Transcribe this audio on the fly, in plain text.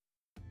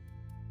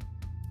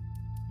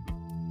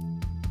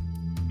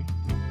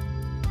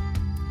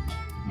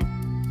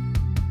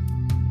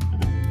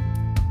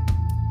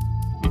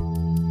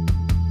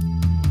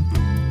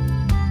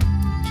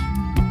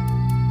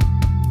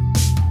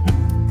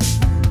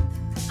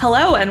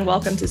Hello and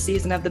welcome to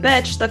Season of the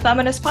Bitch, the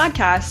feminist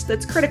podcast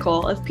that's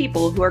critical of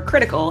people who are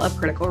critical of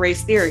critical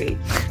race theory.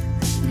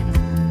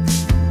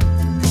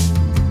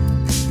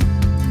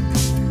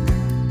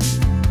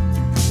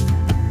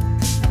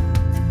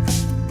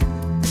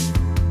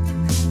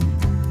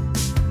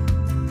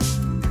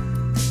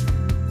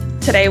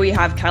 Today we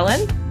have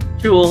Kellen,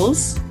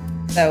 Jules,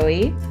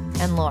 Zoe,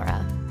 and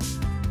Laura.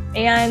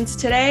 And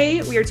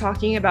today we are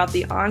talking about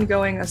the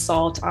ongoing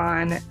assault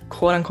on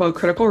quote unquote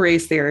critical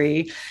race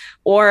theory,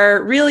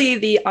 or really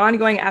the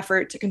ongoing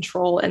effort to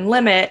control and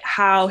limit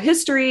how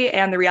history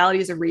and the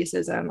realities of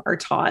racism are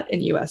taught in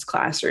US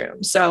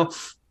classrooms. So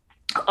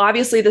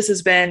obviously this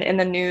has been in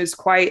the news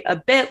quite a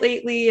bit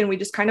lately, and we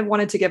just kind of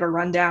wanted to give a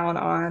rundown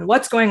on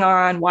what's going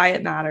on, why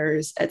it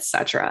matters,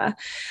 etc.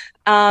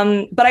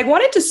 But I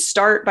wanted to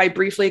start by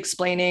briefly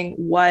explaining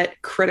what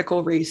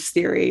critical race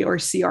theory, or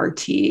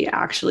CRT,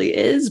 actually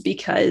is,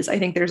 because I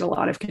think there's a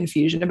lot of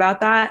confusion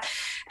about that.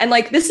 And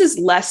this is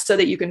less so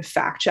that you can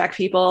fact check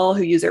people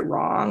who use it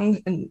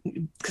wrong, and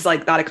because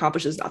that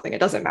accomplishes nothing. It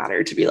doesn't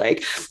matter to be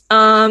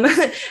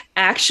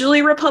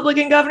actually,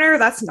 Republican governor,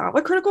 that's not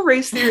what critical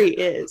race theory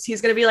is.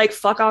 He's going to be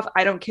fuck off,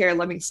 I don't care,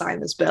 let me sign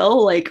this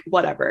bill,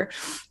 whatever.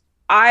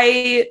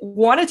 I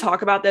want to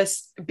talk about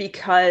this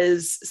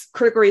because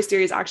critical race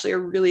theory is actually a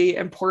really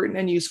important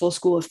and useful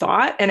school of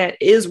thought, and it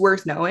is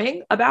worth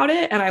knowing about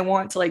it. And I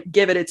want to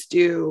give it its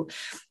due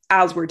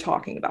as we're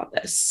talking about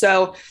this.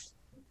 So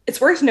it's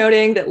worth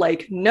noting that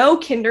no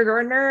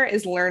kindergartner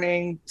is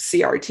learning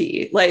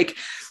CRT.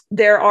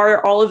 There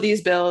are all of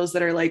these bills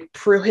that are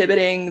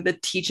prohibiting the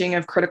teaching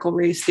of critical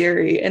race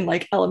theory in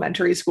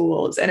elementary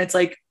schools. And it's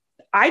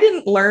I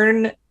didn't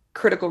learn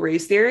critical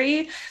race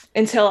theory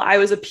until I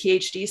was a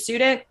PhD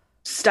student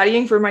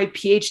studying for my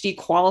PhD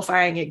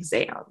qualifying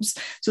exams.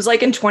 So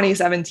it's in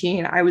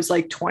 2017, I was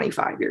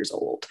 25 years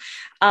old.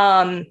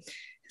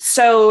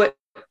 So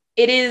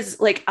it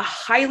is a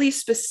highly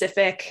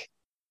specific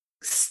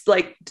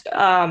school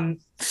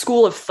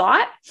of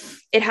thought.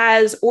 It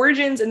has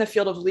origins in the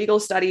field of legal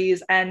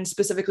studies and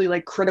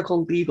specifically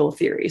critical legal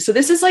theory. So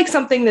this is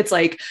something that's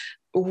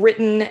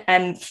written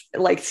and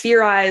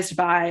theorized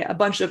by a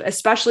bunch of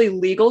especially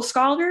legal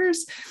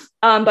scholars,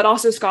 but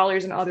also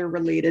scholars in other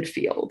related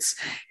fields.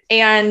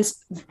 And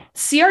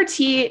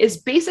CRT is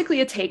basically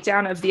a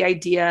takedown of the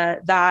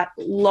idea that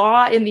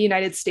law in the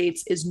United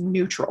States is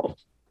neutral.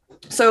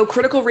 So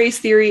critical race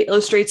theory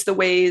illustrates the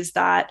ways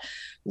that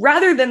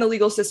rather than the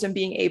legal system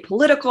being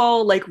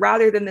apolitical,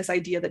 rather than this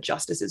idea that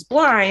justice is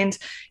blind,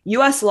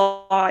 US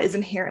law is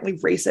inherently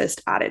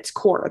racist at its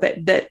core,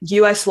 that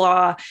US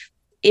law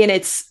in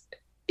its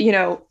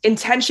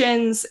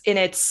intentions, in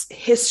its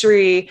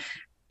history,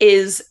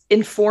 is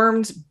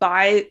informed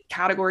by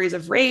categories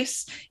of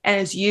race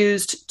and is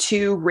used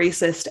to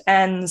racist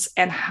ends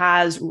and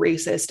has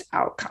racist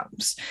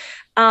outcomes.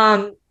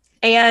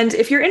 And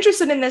if you're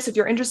interested in this, if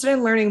you're interested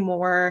in learning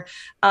more,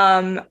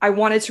 I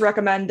wanted to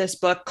recommend this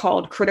book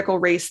called Critical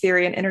Race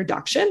Theory: An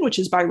Introduction, which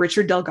is by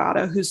Richard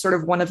Delgado, who's sort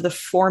of one of the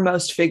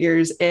foremost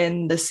figures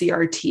in the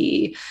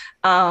CRT,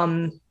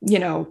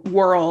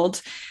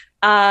 world.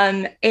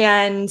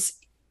 And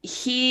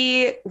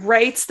he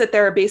writes that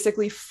there are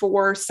basically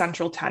four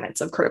central tenets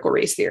of critical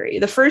race theory.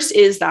 The first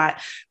is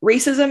that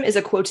racism is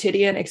a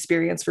quotidian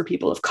experience for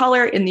people of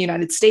color in the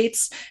United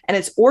States, and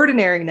its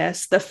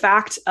ordinariness, the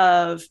fact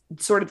of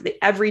sort of the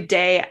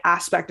everyday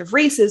aspect of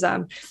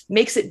racism,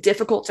 makes it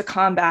difficult to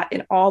combat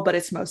in all but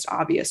its most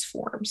obvious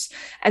forms.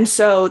 And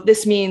so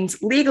this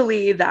means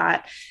legally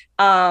that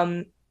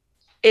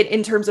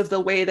in terms of the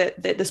way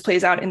that this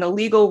plays out in the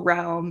legal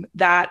realm,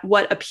 that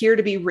what appear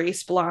to be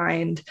race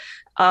blind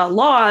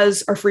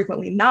laws are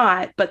frequently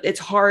not, but it's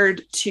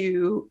hard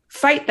to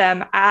fight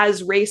them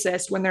as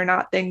racist when they're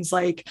not things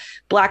like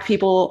Black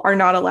people are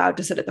not allowed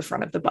to sit at the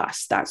front of the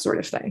bus, that sort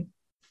of thing.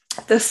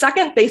 The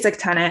second basic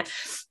tenet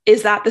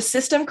is that the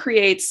system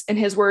creates, in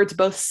his words,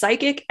 both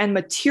psychic and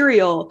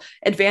material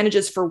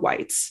advantages for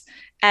whites.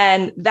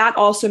 And that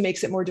also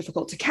makes it more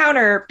difficult to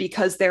counter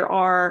because there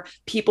are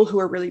people who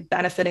are really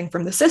benefiting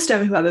from the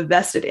system who have a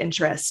vested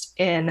interest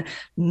in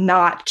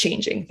not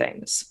changing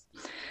things.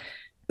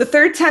 The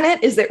third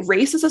tenet is that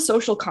race is a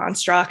social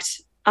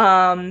construct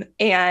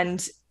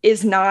and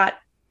is not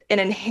an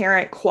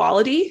inherent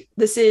quality.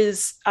 This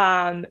is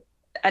a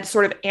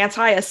sort of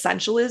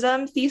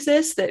anti-essentialism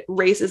thesis that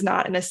race is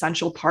not an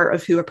essential part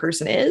of who a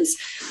person is.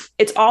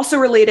 It's also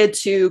related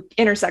to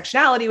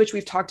intersectionality, which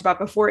we've talked about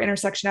before.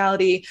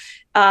 Intersectionality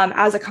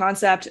as a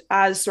concept,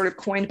 as sort of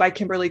coined by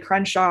Kimberly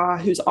Crenshaw,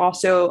 who's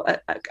also a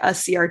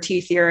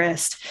CRT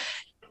theorist,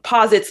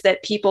 posits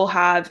that people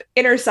have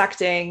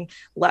intersecting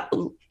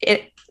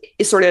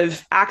sort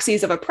of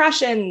axes of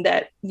oppression,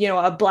 that,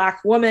 a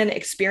Black woman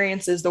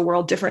experiences the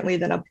world differently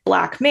than a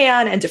Black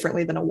man and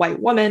differently than a white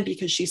woman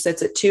because she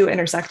sits at two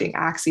intersecting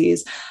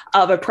axes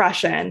of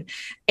oppression.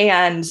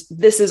 And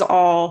this is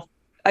all,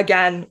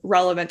 again,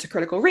 relevant to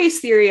critical race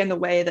theory and the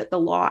way that the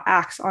law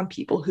acts on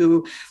people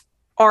who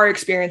are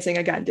experiencing,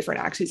 again, different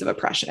axes of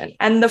oppression.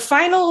 And the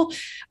final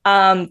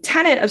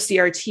tenet of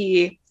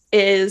CRT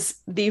is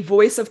the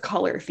voice of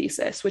color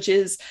thesis, which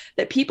is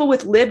that people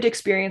with lived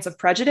experience of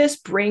prejudice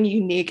bring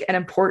unique and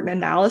important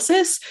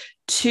analysis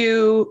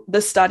to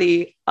the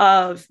study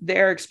of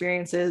their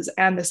experiences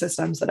and the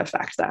systems that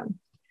affect them.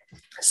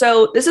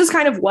 So this is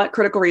kind of what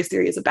critical race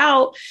theory is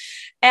about.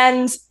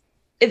 And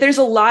there's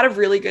a lot of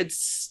really good,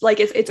 like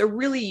it's a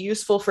really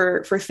useful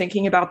for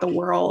thinking about the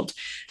world.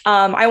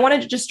 I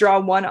wanted to just draw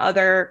one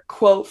other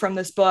quote from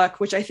this book,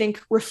 which I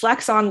think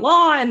reflects on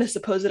law and the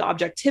supposed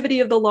objectivity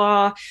of the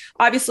law.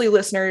 Obviously,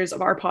 listeners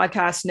of our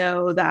podcast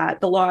know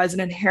that the law is an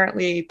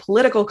inherently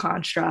political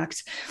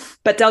construct,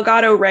 but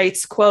Delgado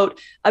writes, quote,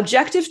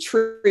 "Objective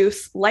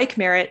truth, like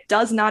merit,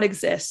 does not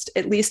exist,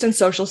 at least in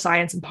social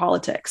science and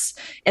politics.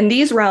 In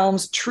these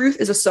realms, truth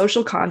is a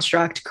social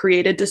construct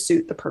created to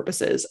suit the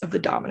purposes of the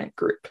dominant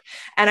group."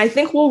 And I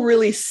think we'll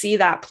really see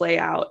that play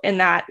out in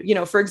that,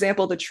 for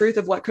example, the truth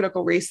of what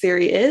critical race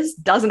theory is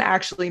doesn't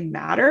actually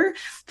matter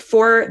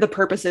for the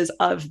purposes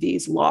of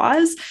these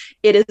laws.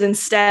 It is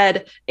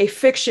instead a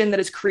fiction that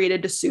is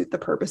created to suit the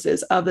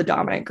purposes of the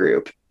dominant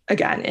group,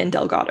 again, in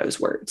Delgado's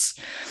words.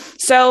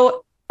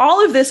 So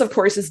all of this, of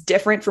course, is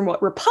different from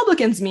what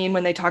Republicans mean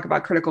when they talk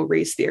about critical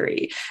race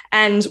theory.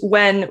 And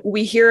when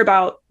we hear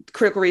about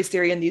critical race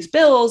theory in these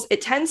bills,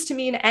 it tends to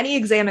mean any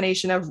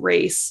examination of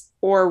race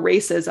or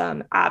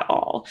racism at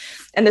all.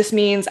 And this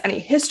means any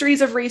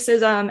histories of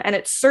racism, and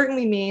it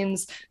certainly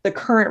means the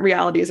current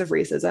realities of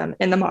racism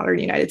in the modern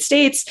United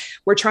States.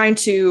 But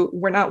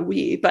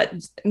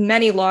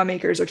many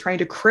lawmakers are trying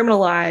to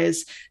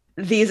criminalize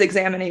these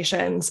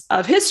examinations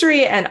of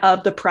history and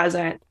of the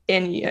present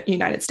in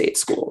United States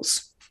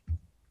schools.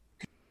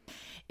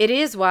 It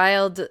is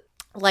wild.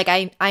 Like,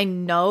 I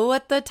know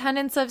what the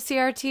tenets of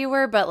CRT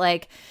were, but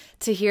like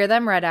to hear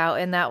them read out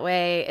in that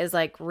way is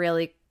like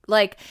really,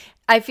 like,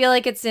 I feel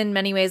like it's in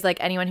many ways like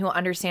anyone who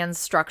understands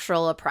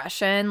structural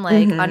oppression,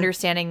 like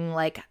understanding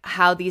like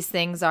how these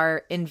things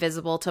are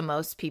invisible to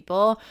most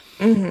people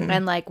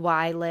and like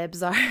why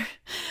libs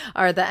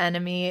are the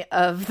enemy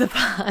of the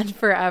pod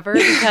forever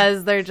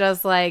because they're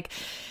just like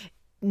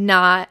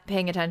not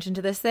paying attention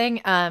to this thing.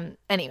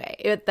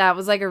 Anyway, that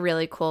was like a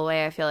really cool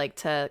way, I feel like,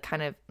 to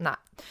kind of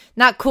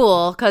not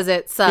cool because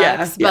it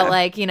sucks, but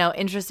like,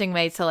 interesting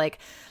way to like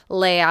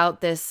lay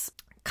out this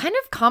kind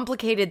of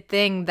complicated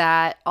thing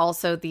that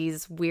also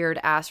these weird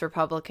ass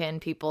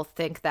Republican people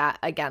think that,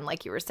 again,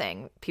 like you were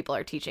saying, people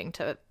are teaching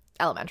to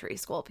elementary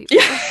school people.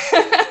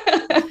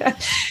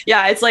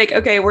 Yeah, it's like,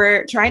 okay,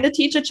 we're trying to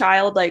teach a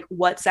child like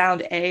what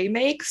sound A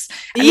makes,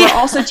 and we're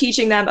also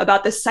teaching them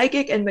about the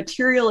psychic and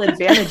material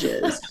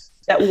advantages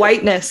that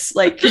whiteness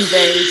like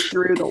conveys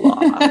through the law,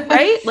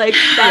 right? Like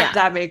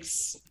that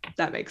makes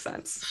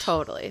sense.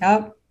 Totally.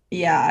 Yep.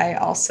 Yeah, I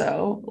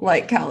also,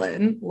 like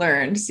Kellen,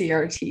 learned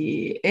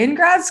CRT in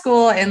grad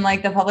school in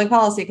like the public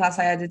policy class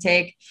I had to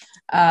take.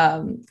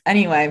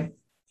 Anyway,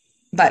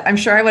 but I'm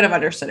sure I would have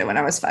understood it when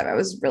I was 5. I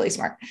was really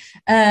smart.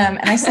 And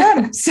I still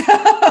am. So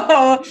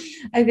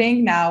I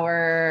think now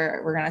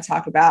we're going to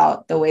talk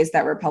about the ways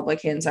that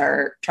Republicans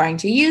are trying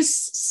to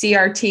use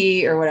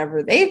CRT or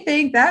whatever they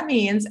think that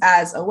means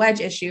as a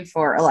wedge issue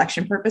for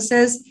election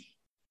purposes.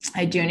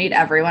 I do need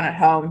everyone at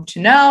home to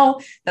know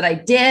that I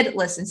did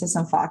listen to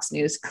some Fox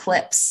News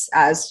clips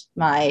as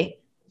my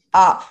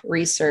op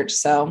research.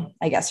 So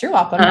I guess you're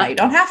welcome. Now you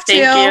don't have to.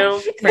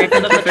 Thank you.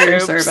 Braver than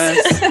the troops.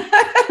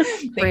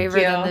 Thank Braver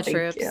you. than the Thank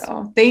troops.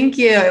 you. Thank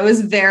you. It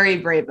was very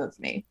brave of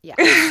me. Yeah.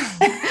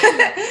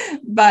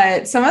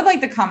 But some of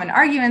like the common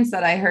arguments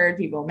that I heard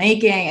people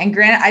making, and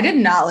granted, I did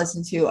not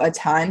listen to a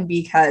ton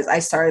because I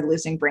started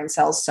losing brain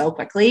cells so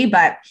quickly,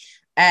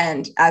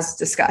 and as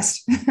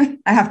discussed,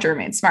 I have to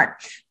remain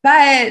smart.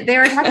 But they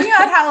were talking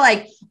about how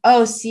like,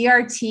 oh,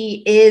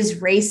 CRT is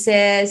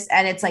racist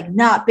and it's like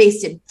not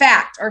based in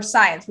fact or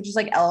science, which is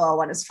like, LOL,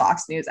 when has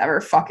Fox News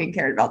ever fucking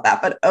cared about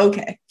that? But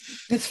okay.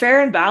 It's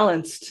fair and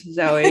balanced,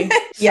 Zoe.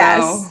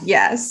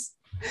 Yes.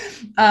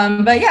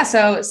 But yeah,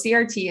 so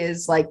CRT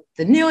is like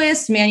the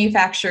newest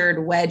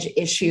manufactured wedge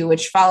issue,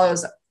 which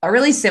follows a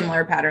really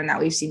similar pattern that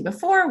we've seen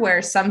before,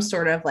 where some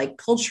sort of like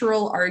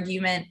cultural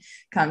argument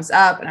comes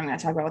up. And I'm going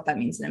to talk about what that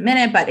means in a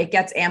minute, but it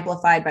gets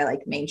amplified by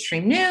like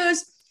mainstream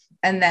news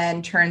and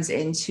then turns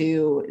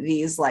into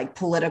these like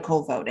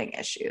political voting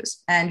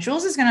issues. And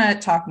Jules is going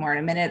to talk more in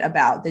a minute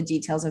about the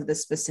details of the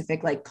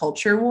specific like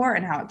culture war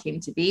and how it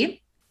came to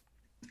be.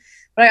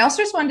 But I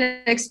also just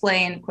wanted to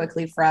explain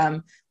quickly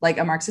from like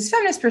a Marxist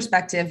feminist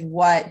perspective,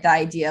 what the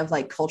idea of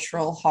like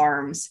cultural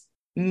harms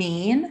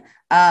mean,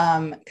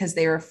 because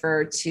they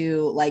refer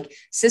to like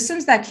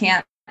systems that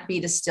can't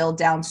be distilled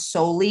down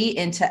solely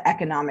into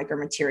economic or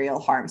material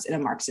harms in a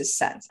Marxist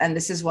sense. And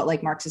this is what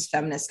like Marxist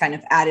feminists kind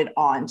of added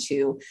on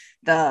to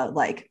the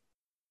like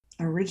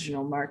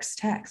original Marx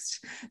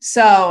text.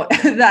 So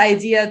the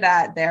idea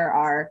that there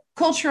are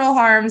cultural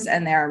harms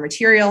and there are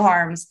material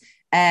harms,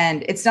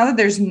 and it's not that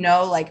there's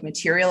no like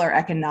material or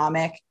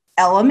economic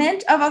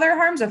element of other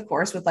harms. Of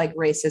course, with like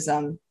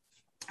racism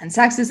and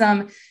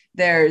sexism,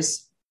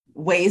 there's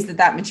ways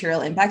that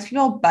material impacts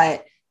people,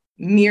 but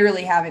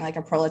merely having like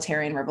a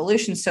proletarian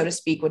revolution, so to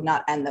speak, would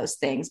not end those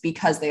things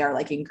because they are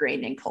like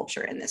ingrained in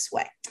culture in this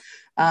way.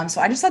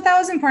 So I just thought that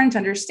was important to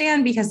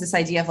understand, because this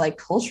idea of like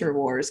culture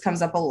wars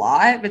comes up a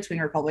lot between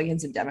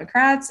Republicans and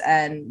Democrats,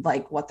 and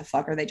like, what the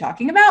fuck are they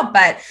talking about?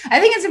 But I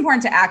think it's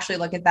important to actually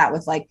look at that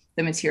with like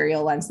the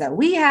material lens that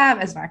we have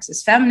as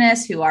Marxist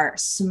feminists who are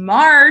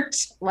smart,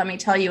 let me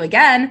tell you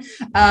again,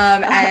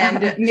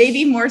 and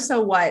maybe more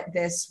so what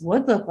this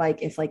would look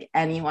like if like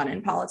anyone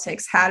in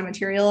politics had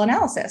material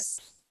analysis.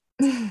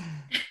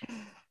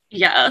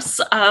 Yes.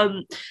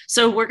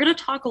 So we're going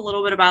to talk a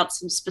little bit about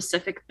some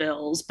specific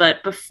bills,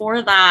 but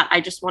before that,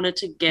 I just wanted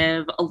to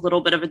give a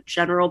little bit of a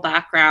general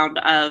background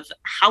of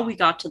how we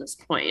got to this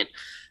point.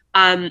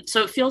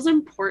 So it feels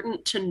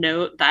important to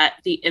note that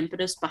the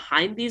impetus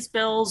behind these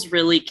bills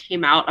really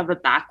came out of a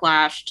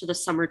backlash to the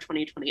summer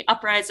 2020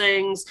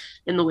 uprisings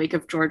in the wake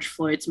of George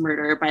Floyd's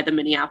murder by the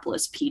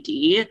Minneapolis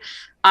PD.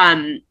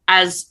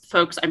 As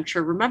folks, I'm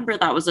sure, remember,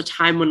 that was a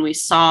time when we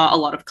saw a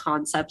lot of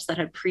concepts that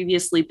had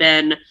previously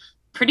been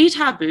pretty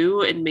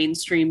taboo in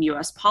mainstream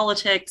US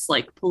politics,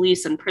 like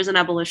police and prison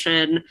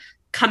abolition,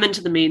 come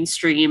into the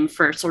mainstream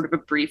for sort of a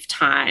brief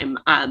time.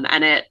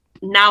 And it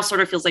now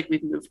sort of feels like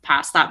we've moved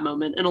past that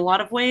moment in a lot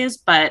of ways.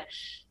 But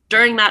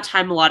during that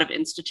time, a lot of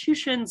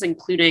institutions,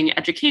 including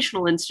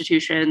educational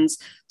institutions,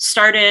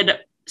 started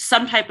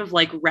some type of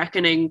like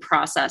reckoning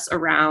process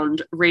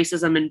around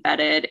racism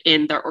embedded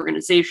in their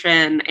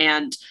organization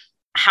and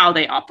how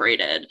they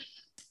operated.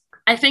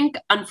 I think,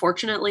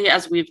 unfortunately,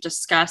 as we've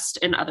discussed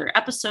in other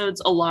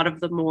episodes, a lot of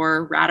the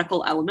more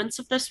radical elements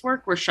of this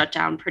work were shut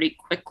down pretty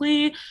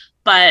quickly,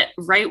 but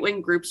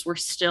right-wing groups were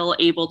still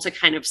able to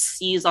kind of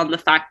seize on the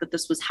fact that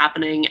this was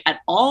happening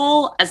at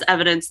all as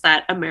evidence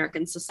that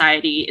American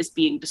society is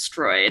being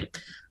destroyed,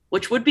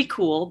 which would be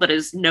cool, but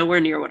is nowhere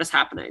near what is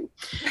happening.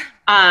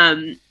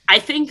 I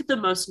think the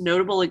most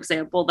notable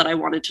example that I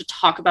wanted to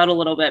talk about a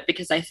little bit,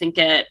 because I think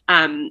it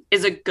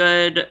is a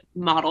good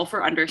model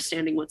for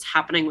understanding what's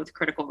happening with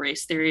critical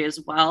race theory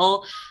as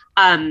well,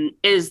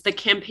 is the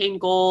campaign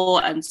goal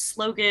and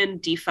slogan,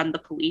 defund the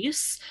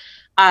police.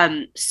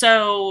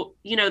 So,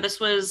 you know, this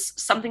was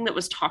something that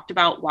was talked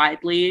about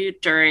widely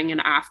during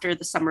and after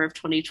the summer of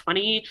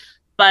 2020,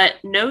 but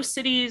no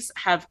cities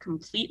have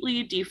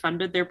completely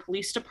defunded their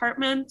police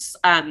departments.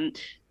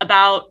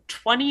 About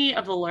 20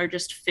 of the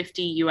largest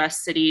 50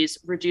 US cities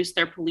reduced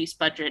their police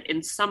budget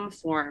in some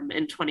form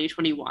in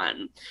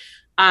 2021.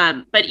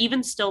 But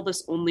even still,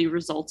 this only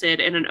resulted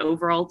in an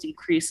overall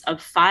decrease of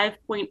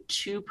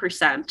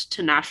 5.2%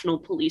 to national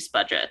police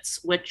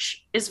budgets,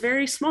 which is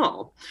very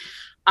small.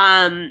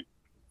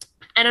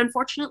 And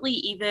unfortunately,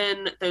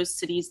 even those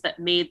cities that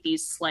made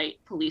these slight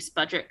police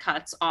budget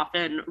cuts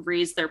often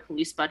raised their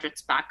police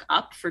budgets back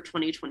up for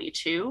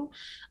 2022.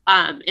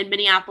 In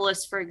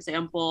Minneapolis, for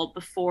example,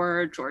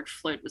 before George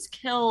Floyd was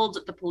killed,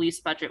 the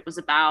police budget was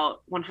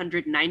about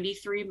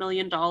 $193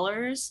 million.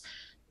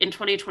 In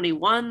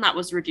 2021, that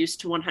was reduced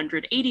to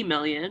 $180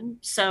 million.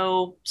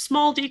 So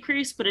small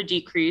decrease, but a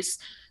decrease.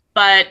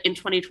 But in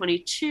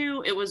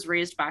 2022, it was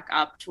raised back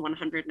up to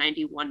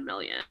 $191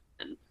 million.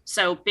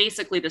 So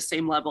basically the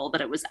same level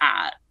that it was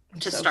at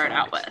to start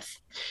out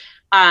with.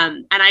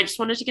 And I just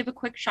wanted to give a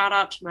quick shout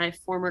out to my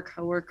former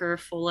coworker,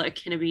 Fola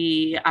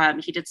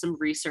Akinobi. He did some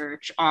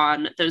research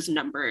on those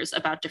numbers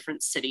about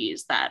different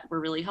cities that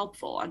were really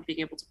helpful on being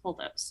able to pull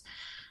those.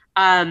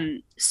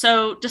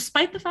 So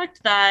despite the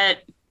fact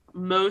that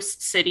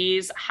most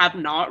cities have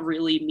not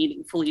really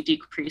meaningfully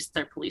decreased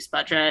their police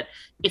budget,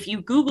 if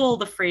you Google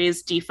the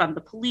phrase defund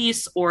the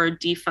police or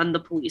defund the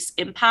police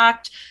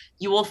impact,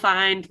 you will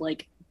find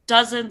like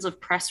dozens of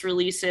press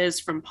releases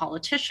from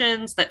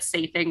politicians that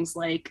say things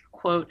like,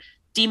 quote,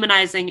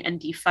 demonizing and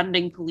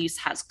defunding police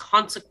has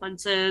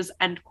consequences,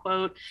 end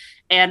quote,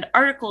 and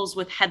articles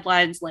with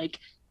headlines like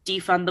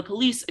defund the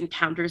police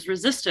encounters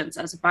resistance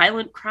as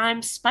violent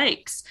crime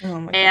spikes,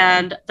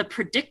 and the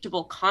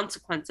predictable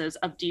consequences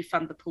of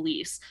defund the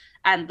police.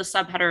 And the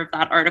subheader of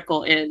that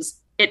article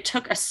is, it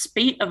took a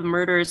spate of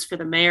murders for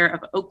the mayor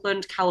of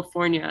Oakland,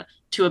 California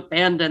to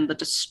abandon the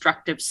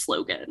destructive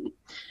slogan.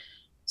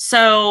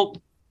 So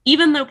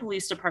even though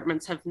police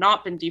departments have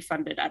not been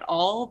defunded at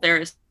all, there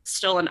is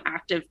still an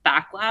active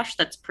backlash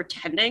that's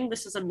pretending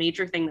this is a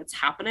major thing that's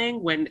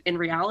happening when in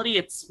reality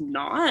it's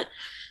not.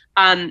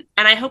 And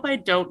I hope I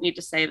don't need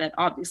to say that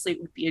obviously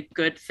it would be a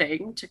good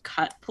thing to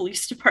cut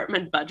police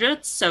department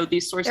budgets. So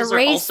these sources are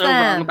also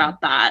wrong about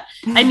that.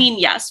 I mean,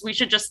 yes, we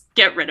should just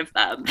get rid of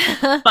them.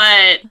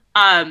 But,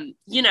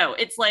 you know,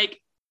 it's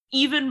like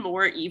even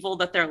more evil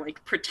that they're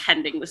like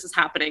pretending this is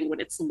happening when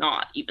it's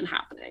not even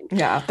happening.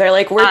 Yeah, they're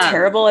like, we're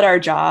terrible at our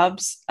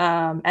jobs.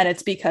 And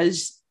it's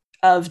because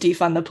of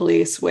defund the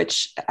police,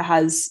 which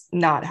has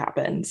not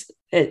happened.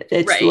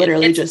 It's right.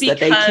 Literally it's just that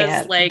they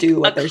can't like, do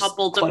what a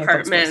couple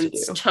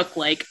departments took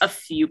like a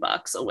few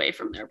bucks away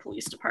from their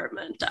police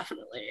department,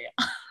 definitely.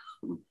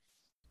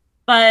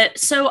 But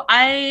so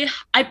I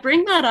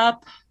bring that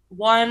up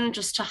one,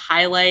 just to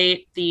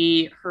highlight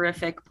the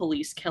horrific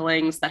police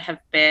killings that have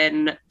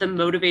been the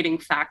motivating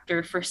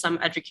factor for some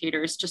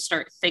educators to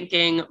start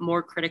thinking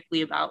more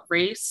critically about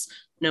race,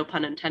 no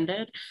pun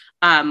intended,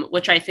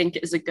 which I think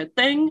is a good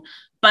thing.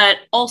 But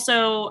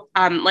also,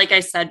 like I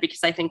said,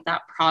 because I think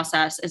that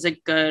process is a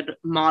good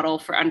model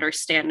for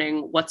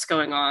understanding what's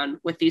going on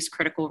with these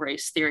critical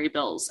race theory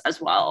bills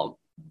as well.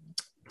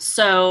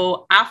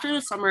 So after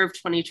the summer of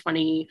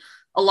 2020,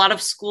 a lot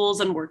of schools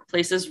and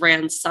workplaces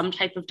ran some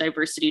type of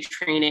diversity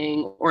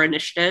training or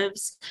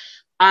initiatives.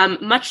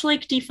 Much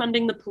like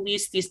defunding the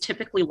police, these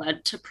typically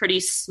led to pretty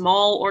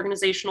small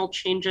organizational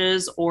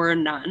changes or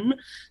none,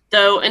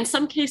 though in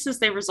some cases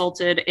they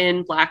resulted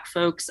in Black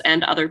folks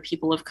and other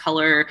people of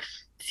color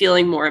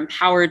feeling more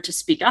empowered to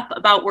speak up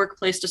about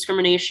workplace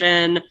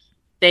discrimination.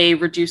 They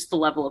reduced the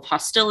level of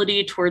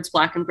hostility towards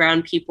Black and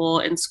Brown people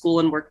in school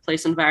and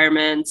workplace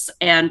environments,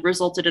 and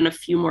resulted in a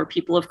few more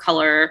people of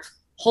color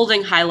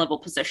holding high-level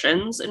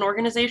positions in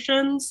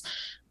organizations,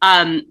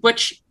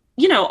 which,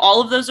 you know,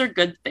 all of those are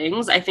good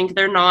things. I think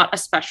they're not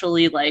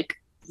especially like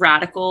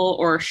radical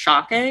or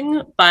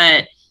shocking,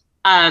 but,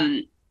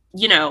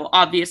 you know,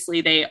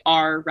 obviously they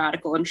are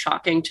radical and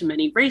shocking to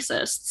many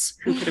racists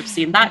who could have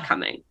seen that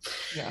coming.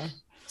 Yeah.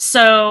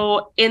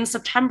 So in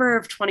September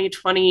of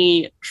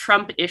 2020,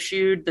 Trump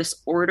issued this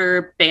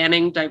order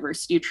banning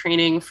diversity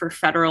training for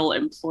federal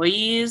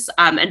employees,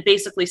 and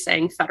basically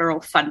saying federal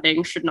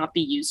funding should not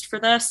be used for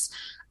this.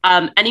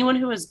 Anyone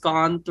who has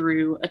gone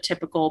through a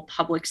typical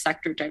public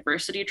sector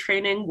diversity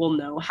training will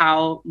know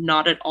how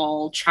not at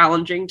all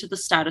challenging to the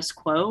status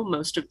quo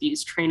most of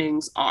these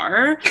trainings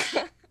are.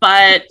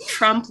 But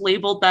Trump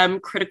labeled them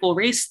critical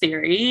race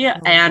theory,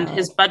 and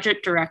his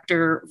budget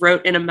director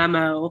wrote in a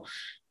memo,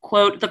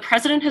 quote, "The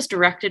president has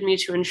directed me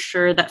to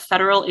ensure that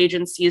federal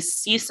agencies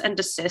cease and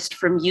desist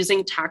from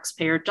using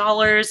taxpayer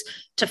dollars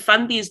to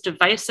fund these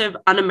divisive,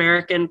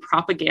 un-American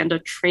propaganda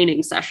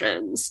training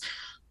sessions.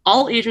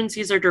 All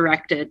agencies are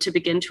directed to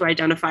begin to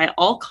identify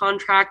all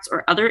contracts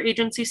or other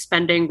agency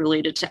spending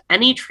related to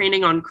any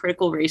training on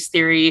critical race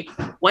theory,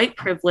 white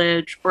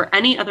privilege, or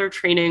any other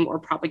training or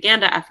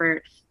propaganda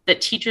effort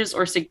that teaches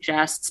or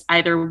suggests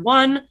either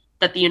one,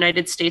 that the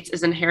United States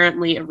is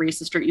inherently a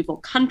racist or evil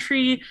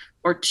country,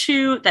 or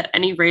two, that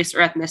any race or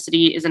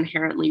ethnicity is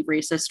inherently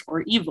racist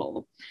or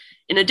evil.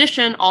 In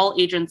addition, all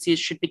agencies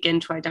should begin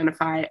to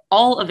identify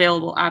all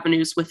available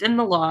avenues within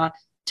the law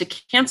to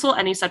cancel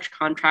any such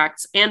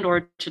contracts and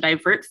or to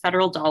divert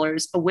federal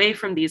dollars away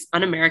from these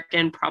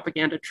un-American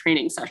propaganda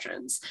training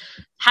sessions."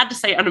 Had to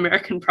say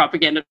un-American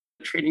propaganda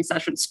training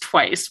sessions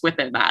twice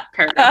within that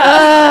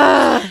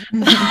paragraph.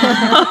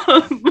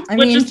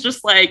 Which is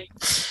just like,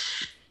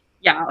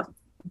 yeah.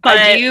 But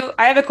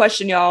I have a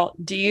question, y'all.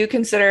 Do you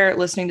consider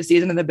listening to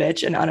Season of the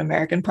Bitch an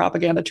un-American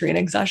propaganda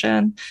training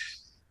session?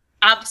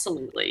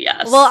 Absolutely,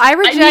 yes. Well, I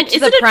reject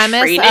the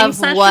premise of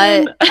session?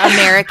 what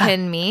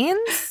American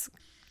means.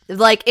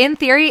 Like, in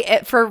theory,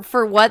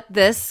 for what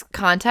this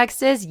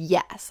context is,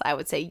 yes, I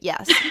would say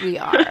yes, we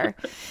are.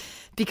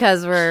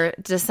 Because we're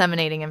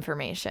disseminating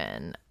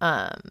information.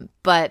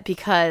 But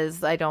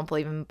because I don't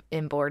believe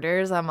in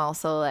borders, I'm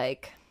also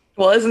like...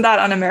 Well, isn't that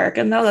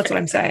un-American, though? That's what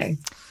I'm saying.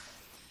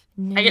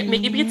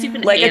 Maybe it's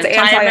even like it's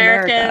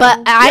anti-American.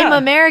 But I'm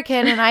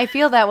American and I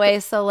feel that way,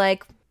 so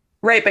like...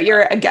 Right, but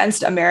you're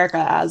against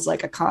America as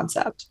like a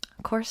concept.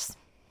 Of course.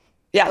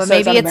 Yeah, but so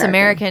maybe it's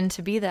American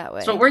to be that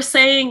way. So what we're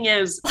saying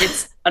is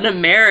it's an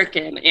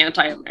American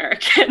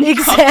anti-American.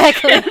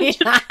 Exactly.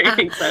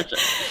 Training session.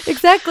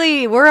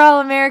 Exactly. We're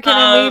all American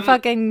and we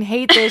fucking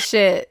hate this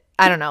shit.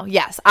 I don't know.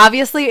 Yes.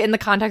 Obviously, in the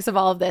context of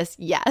all of this,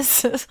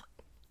 yes.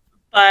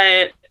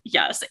 But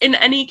yes, in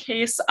any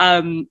case,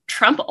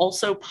 Trump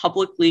also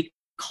publicly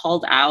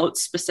called out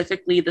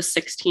specifically the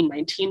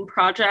 1619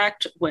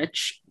 Project,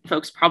 which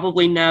folks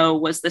probably know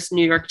was this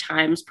New York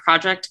Times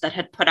project that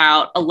had put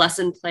out a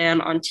lesson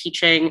plan on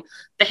teaching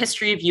the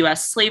history of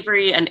US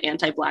slavery and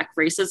anti-Black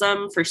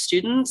racism for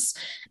students.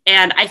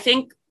 And I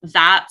think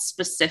that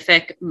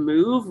specific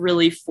move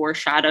really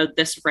foreshadowed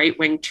this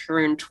right-wing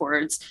turn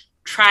towards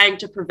trying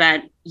to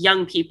prevent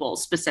young people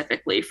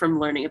specifically from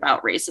learning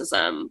about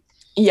racism.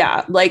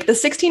 Yeah, like the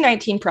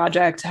 1619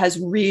 Project has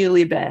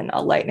really been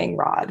a lightning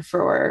rod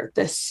for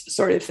this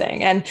sort of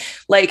thing. And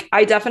like,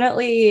 I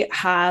definitely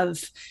have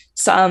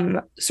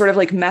some sort of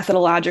like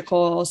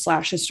methodological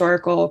 /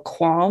 historical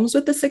qualms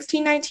with the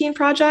 1619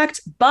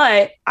 Project,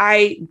 but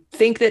I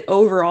think that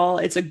overall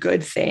it's a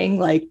good thing.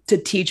 Like, to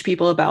teach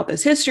people about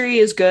this history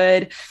is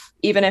good.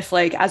 Even if,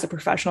 like, as a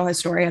professional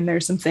historian,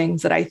 there's some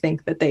things that I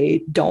think that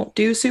they don't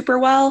do super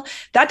well,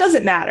 that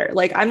doesn't matter.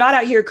 Like, I'm not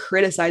out here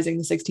criticizing the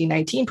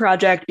 1619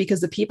 Project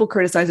because the people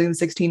criticizing the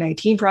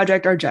 1619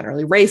 Project are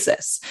generally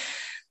racist.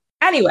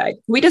 Anyway,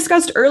 we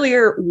discussed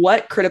earlier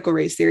what critical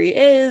race theory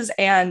is,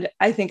 and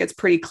I think it's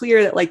pretty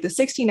clear that, like, the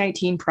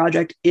 1619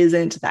 Project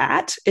isn't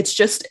that. It's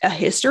just a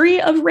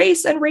history of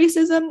race and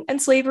racism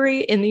and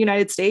slavery in the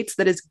United States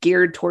that is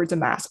geared towards a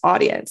mass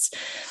audience.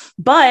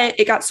 But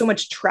it got so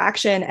much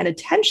traction and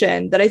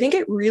attention that I think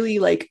it really,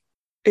 like,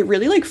 it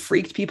really like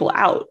freaked people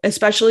out,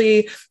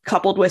 especially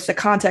coupled with the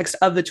context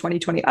of the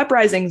 2020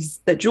 uprisings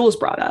that Jules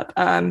brought up.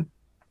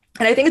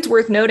 And I think it's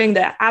worth noting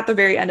that at the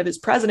very end of his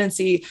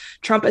presidency,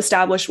 Trump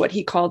established what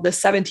he called the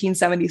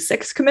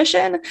 1776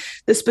 Commission,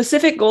 the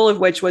specific goal of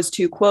which was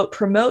to, quote,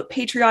 promote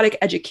patriotic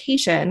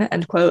education,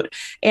 end quote,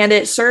 and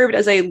it served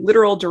as a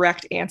literal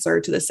direct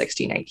answer to the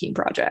 1619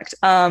 Project.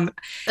 And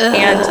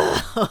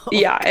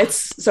yeah,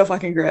 it's so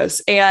fucking gross.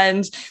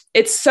 And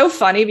it's so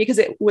funny because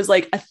it was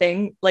like a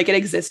thing, like it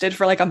existed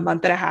for like a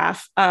month and a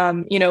half.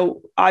 You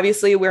know,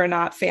 obviously we're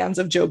not fans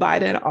of Joe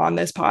Biden on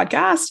this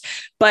podcast,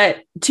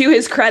 but to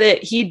his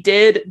credit, he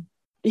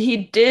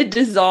did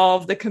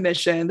dissolve the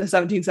commission, the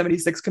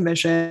 1776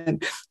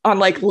 Commission, on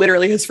like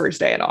literally his first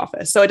day in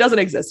office. So it doesn't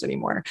exist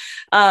anymore.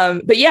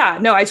 But yeah,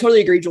 no, I totally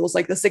agree, Jules.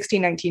 Like the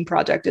 1619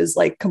 Project is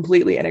like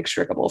completely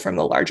inextricable from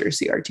the larger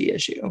CRT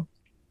issue.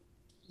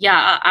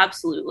 Yeah,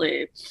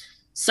 absolutely.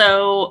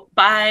 So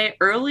by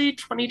early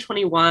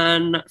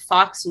 2021,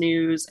 Fox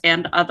News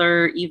and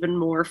other even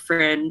more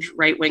fringe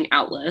right-wing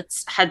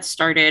outlets had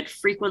started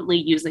frequently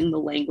using the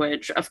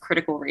language of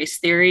critical race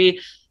theory,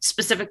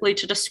 specifically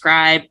to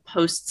describe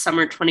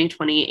post-summer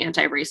 2020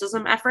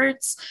 anti-racism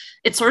efforts.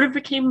 It sort of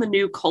became the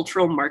new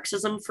cultural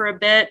Marxism for a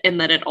bit, in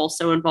that it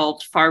also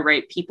involved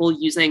far-right people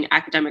using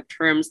academic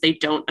terms they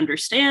don't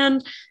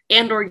understand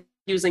and or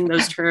using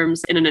those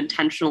terms in an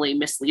intentionally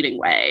misleading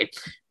way.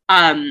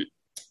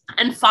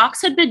 And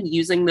Fox had been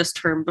using this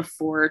term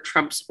before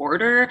Trump's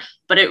order,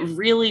 but it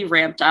really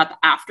ramped up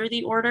after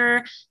the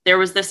order. There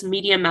was this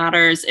Media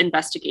Matters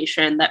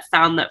investigation that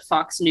found that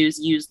Fox News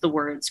used the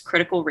words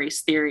critical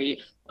race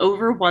theory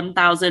over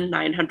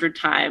 1,900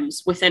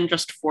 times within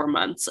just 4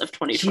 months of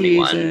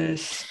 2021,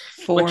 Jesus,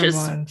 which is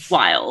months.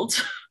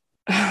 Wild.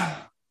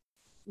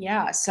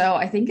 Yeah, so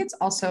I think it's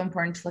also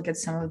important to look at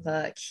some of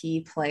the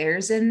key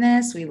players in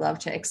this. We love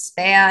to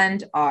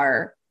expand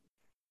our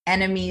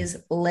enemies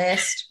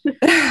list.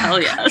 Hell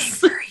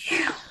yes.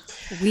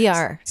 We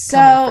are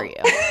so for you.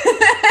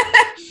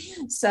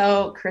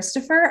 So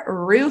Christopher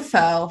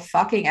Rufo,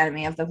 fucking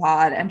enemy of the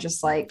pod, and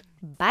just like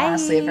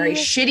honestly a very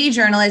shitty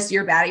journalist.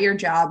 You're bad at your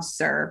job,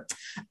 sir.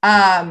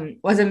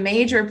 Was a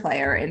major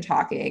player in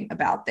talking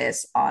about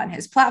this on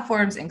his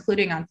platforms,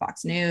 including on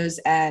Fox News,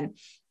 and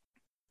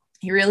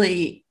he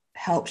really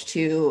helped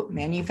to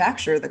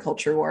manufacture the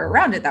culture war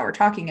around it that we're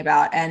talking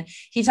about. And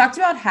he talked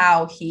about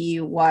how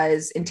he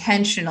was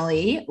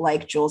intentionally,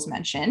 like Jules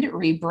mentioned,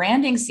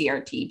 rebranding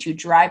CRT to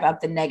drive up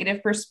the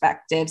negative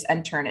perspectives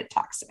and turn it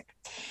toxic.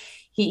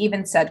 He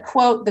even said,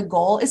 quote, the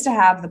goal is to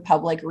have the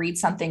public read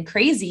something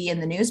crazy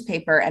in the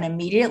newspaper and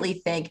immediately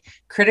think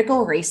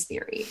critical race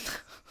theory.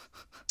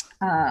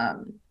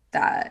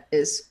 That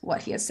is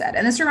what he has said.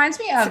 And this reminds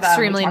me of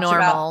extremely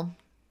normal.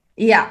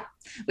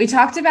 We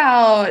talked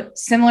about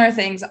similar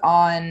things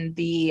on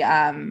the,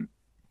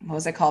 what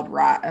was it called?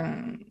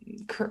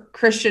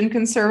 Christian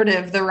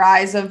conservative, the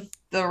rise of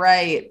the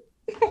right.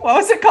 What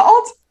was it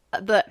called?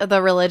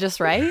 The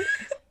religious right?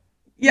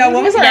 Yeah,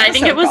 what was our episode I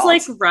think it was called?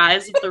 Like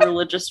Rise of the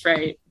Religious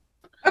Right.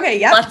 Okay,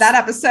 yeah, that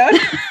episode.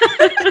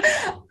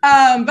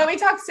 But we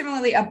talked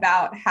similarly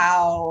about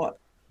how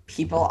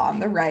people on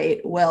the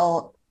right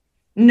will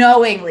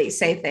knowingly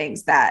say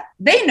things that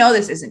they know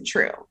this isn't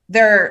true.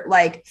 Their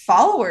like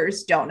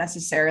followers don't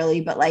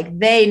necessarily, but like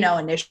they know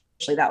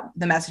initially that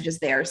the messages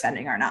they are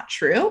sending are not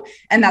true.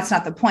 And that's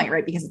not the point,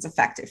 right? Because it's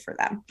effective for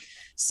them.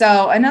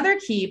 So another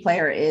key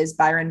player is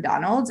Byron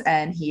Donalds,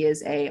 and he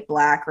is a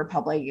Black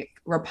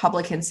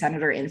Republican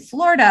senator in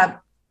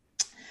Florida.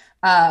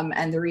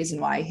 And the reason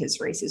why his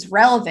race is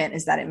relevant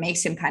is that it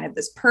makes him kind of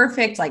this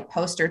perfect, like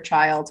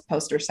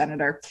poster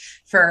senator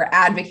for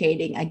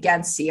advocating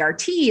against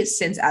CRT,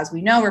 since, as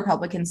we know,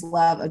 Republicans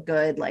love a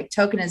good like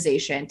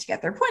tokenization to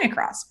get their point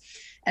across.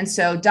 And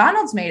so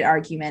Donald's main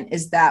argument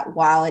is that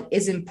while it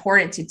is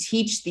important to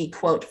teach the,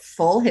 quote,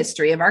 full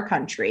history of our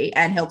country,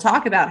 and he'll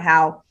talk about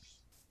how,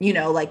 you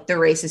know, like the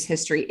racist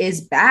history is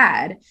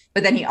bad,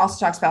 but then he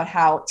also talks about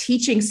how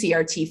teaching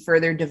CRT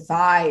further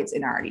divides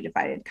an already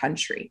divided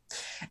country.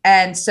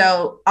 And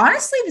so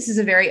honestly, this is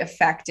a very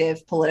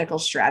effective political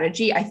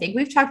strategy. I think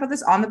we've talked about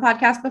this on the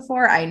podcast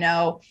before. I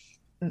know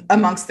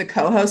amongst the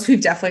co-hosts, we've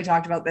definitely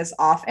talked about this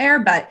off air,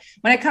 but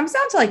when it comes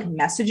down to like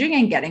messaging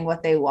and getting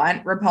what they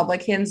want,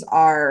 Republicans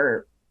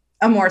are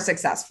a more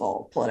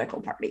successful political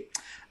party.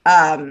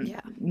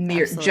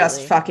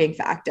 Just fucking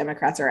fact.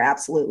 Democrats are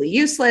absolutely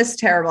useless,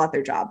 terrible at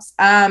their jobs.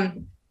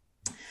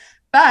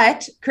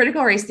 But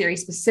critical race theory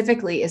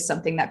specifically is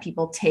something that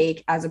people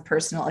take as a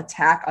personal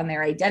attack on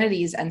their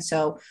identities. And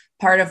so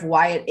part of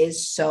why it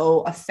is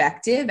so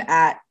effective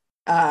at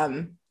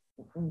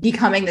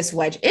becoming this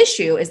wedge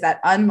issue is that,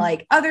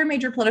 unlike other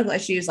major political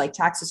issues like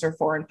taxes or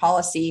foreign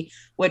policy,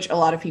 which a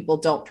lot of people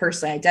don't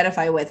personally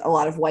identify with, a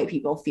lot of white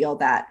people feel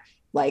that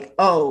like,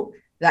 oh,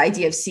 the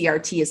idea of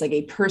CRT is like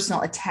a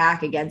personal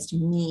attack against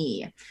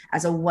me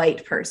as a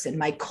white person,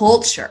 my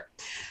culture.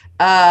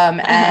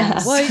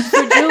 And white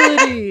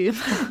fragility.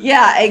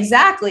 Yeah,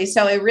 exactly.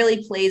 So it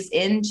really plays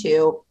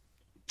into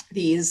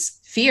these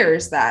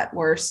fears that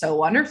were so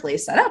wonderfully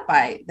set up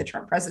by the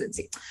Trump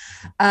presidency.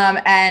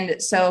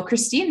 And so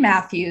Christine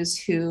Matthews,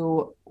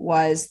 who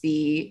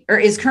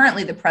is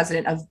currently the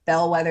president of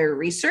Bellwether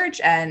Research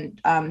and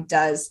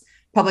does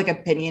public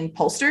opinion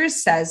pollsters,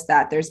 says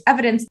that there's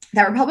evidence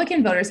that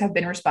Republican voters have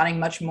been responding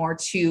much more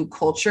to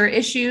culture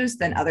issues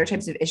than other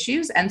types of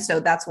issues. And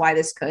so that's why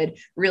this could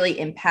really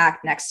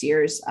impact next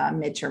year's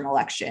midterm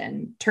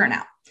election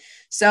turnout.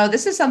 So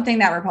this is something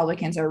that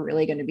Republicans are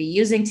really going to be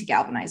using to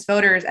galvanize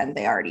voters, and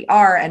they already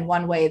are. And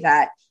one way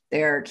that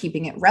they're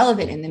keeping it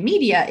relevant in the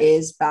media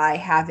is by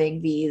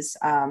having these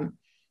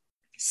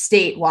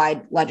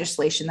statewide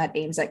legislation that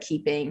aims at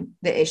keeping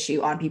the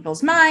issue on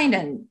people's mind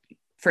and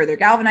further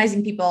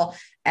galvanizing people.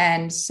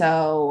 And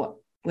so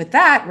with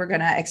that, we're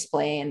going to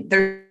explain,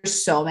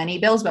 there's so many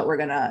bills, but we're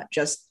going to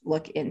just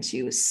look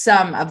into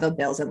some of the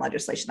bills and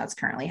legislation that's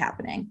currently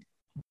happening.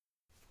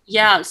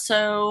 Yeah,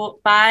 so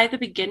by the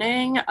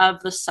beginning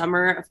of the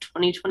summer of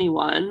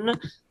 2021,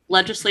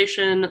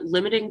 legislation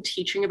limiting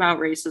teaching about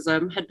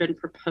racism had been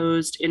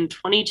proposed in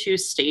 22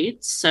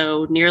 states,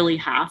 so nearly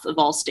half of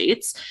all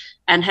states,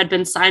 and had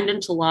been signed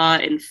into law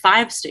in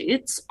 5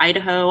 states: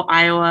 Idaho,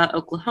 Iowa,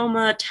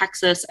 Oklahoma,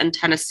 Texas, and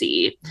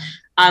Tennessee.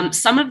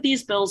 Some of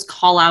these bills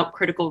call out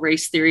critical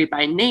race theory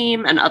by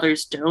name and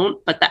others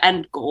don't, but the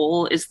end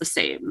goal is the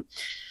same.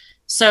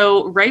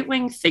 So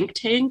right-wing think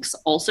tanks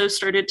also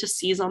started to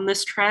seize on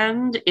this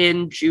trend.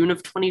 In June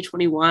of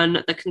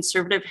 2021, the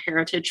Conservative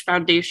Heritage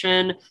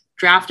Foundation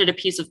drafted a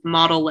piece of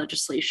model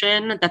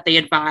legislation that they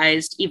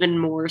advised even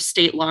more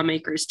state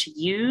lawmakers to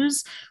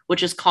use,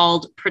 which is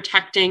called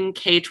Protecting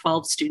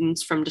K-12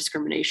 Students from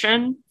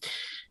Discrimination.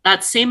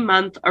 That same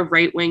month, a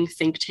right-wing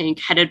think tank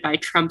headed by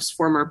Trump's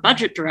former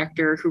budget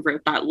director, who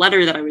wrote that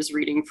letter that I was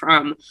reading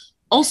from,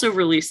 also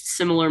released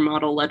similar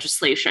model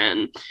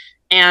legislation.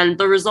 And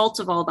the result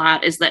of all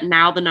that is that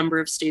now the number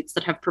of states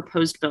that have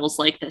proposed bills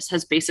like this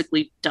has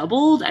basically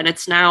doubled, and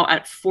it's now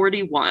at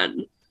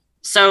 41.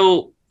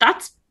 So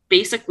that's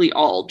basically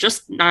all.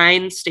 Just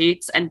 9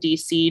 states and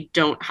DC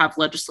don't have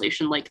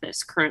legislation like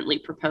this currently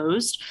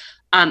proposed.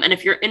 And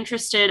if you're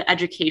interested,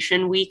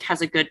 Education Week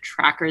has a good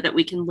tracker that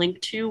we can link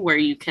to where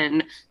you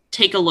can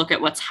take a look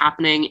at what's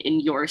happening in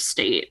your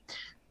state.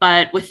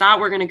 But with that,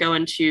 we're going to go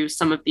into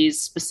some of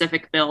these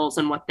specific bills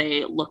and what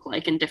they look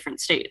like in different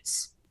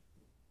states.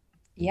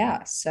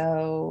 Yeah,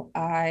 so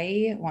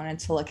I wanted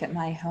to look at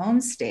my home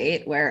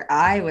state where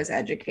I was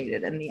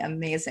educated in the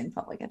amazing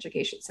public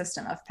education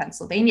system of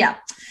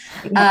Pennsylvania.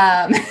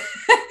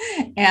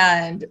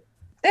 And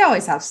they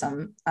always have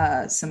some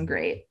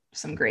great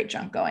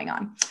junk going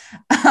on.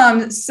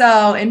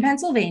 So in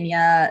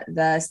Pennsylvania,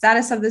 the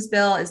status of this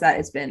bill is that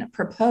it's been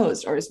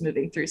proposed or is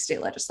moving through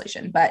state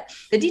legislation. But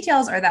the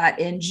details are that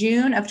in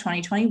June of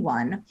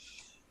 2021,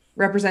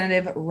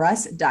 Representative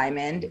Russ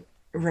Diamond,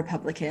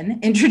 Republican,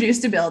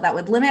 introduced a bill that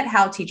would limit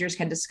how teachers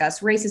can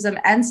discuss racism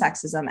and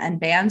sexism and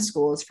ban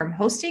schools from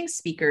hosting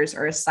speakers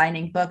or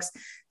assigning books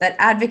that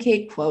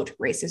advocate, quote,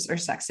 racist or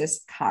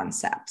sexist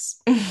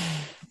concepts.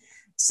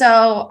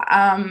 So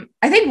I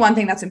think one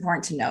thing that's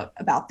important to note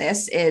about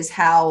this is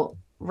how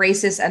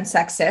racist and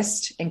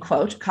sexist, in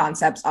quote,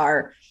 concepts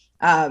are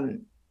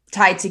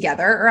tied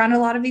together around a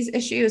lot of these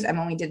issues. And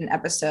when we did an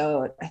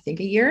episode, I think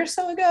a year or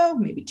so ago,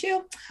 maybe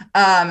 2,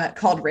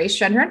 called Race,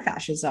 Gender, and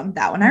Fascism,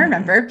 that one I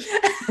remember.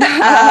 But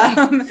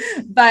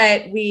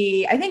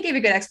I think, gave a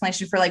good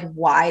explanation for like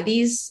why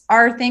these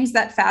are things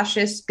that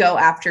fascists go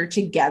after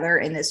together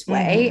in this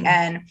way. Mm-hmm.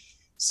 And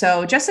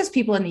so just as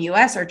people in the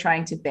US are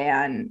trying to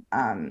ban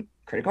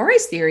critical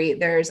race theory,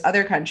 there's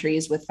other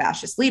countries with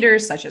fascist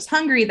leaders, such as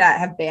Hungary, that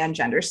have banned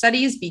gender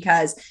studies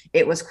because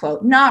it was,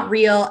 quote, not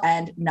real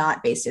and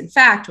not based in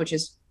fact, which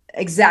is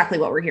exactly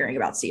what we're hearing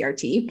about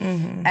CRT.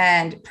 Mm-hmm.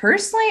 And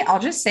personally, I'll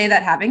just say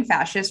that having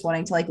fascists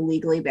wanting to like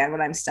legally ban what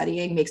I'm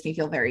studying makes me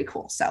feel very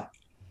cool. So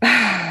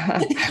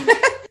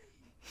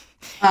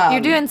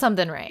you're doing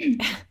something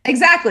right.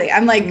 Exactly.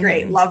 I'm like,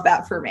 great. Love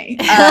that for me.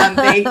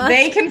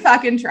 They can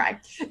fucking try.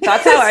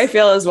 That's how I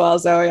feel as well,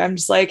 Zoe. I'm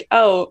just like,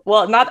 oh,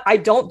 well, I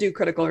don't do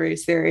critical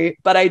race theory,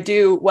 but I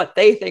do what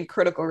they think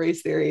critical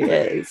race theory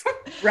is.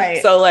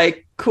 Right. So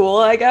like, cool,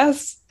 I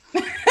guess.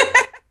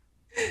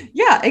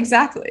 Yeah,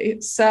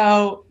 exactly.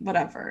 So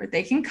whatever,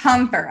 they can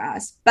come for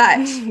us.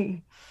 But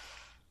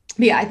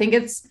yeah, I think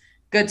it's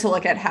good to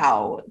look at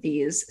how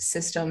these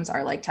systems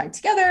are like tied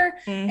together.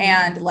 Mm-hmm.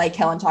 And like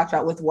Helen talked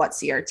about with what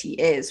CRT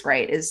is,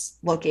 right, is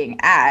looking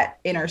at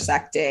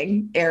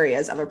intersecting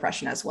areas of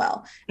oppression as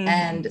well. Mm-hmm.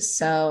 And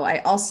so I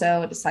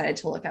also decided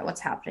to look at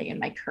what's happening in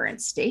my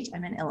current state.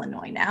 I'm in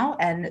Illinois now.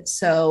 And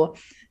so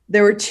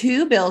there were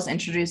 2 bills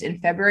introduced in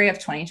February of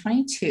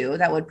 2022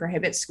 that would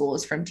prohibit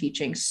schools from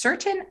teaching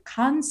certain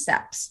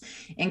concepts,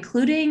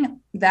 including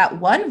that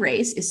one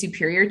race is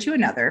superior to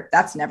another.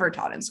 That's never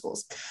taught in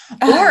schools.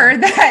 Or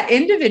that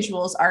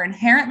individuals are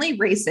inherently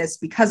racist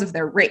because of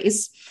their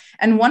race.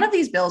 And one of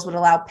these bills would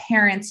allow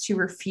parents to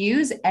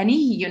refuse any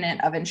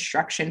unit of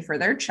instruction for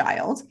their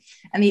child.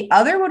 And the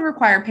other would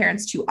require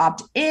parents to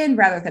opt in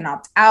rather than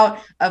opt out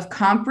of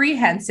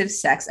comprehensive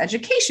sex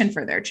education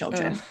for their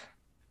children.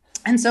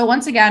 And so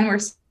once again, we're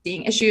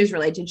seeing issues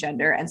related to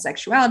gender and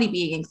sexuality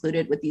being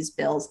included with these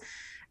bills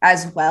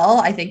as well.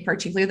 I think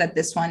particularly that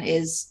this one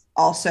is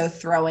also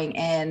throwing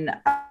in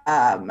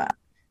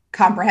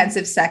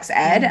comprehensive sex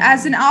ed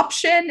as an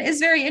option is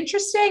very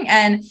interesting,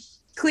 and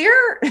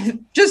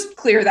just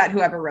clear that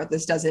whoever wrote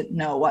this doesn't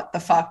know what the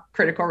fuck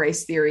critical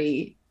race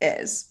theory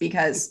is,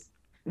 because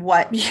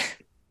what?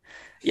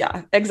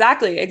 Yeah,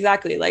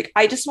 exactly. Like,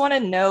 I just want to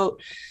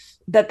note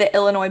that the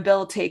Illinois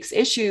bill takes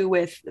issue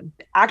with,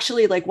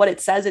 actually, like, what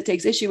it says it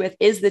takes issue with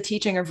is the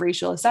teaching of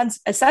racial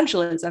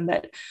essentialism,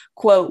 that,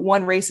 quote,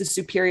 one race is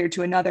superior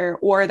to another,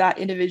 or that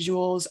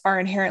individuals are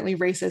inherently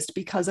racist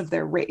because of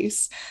their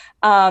race.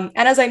 And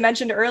as I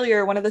mentioned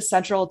earlier, one of the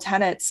central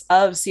tenets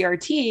of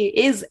CRT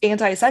is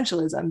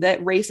anti-essentialism,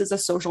 that race is a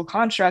social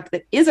construct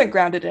that isn't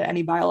grounded in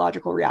any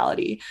biological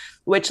reality,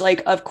 which,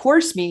 like, of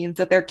course means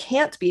that there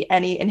can't be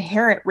any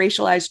inherent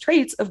racialized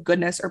traits of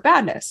goodness or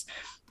badness.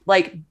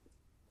 Like,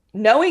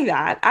 knowing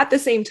that, at the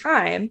same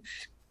time,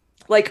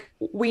 like,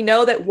 we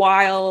know that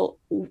while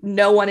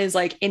no one is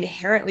like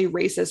inherently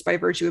racist by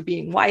virtue of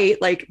being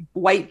white, like,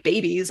 white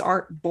babies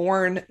aren't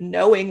born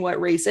knowing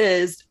what race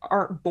is,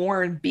 aren't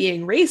born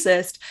being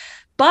racist,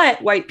 but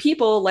white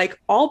people, like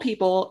all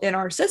people in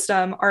our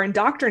system, are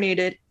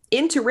indoctrinated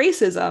into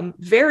racism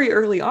very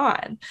early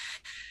on.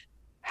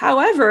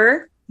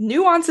 However,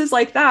 nuances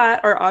like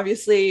that are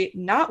obviously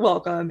not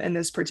welcome in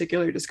this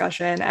particular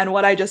discussion. And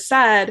what I just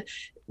said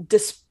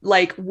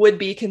would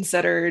be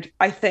considered,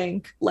 I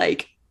think,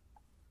 like,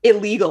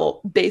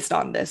 illegal based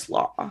on this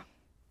law.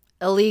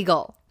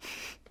 Illegal.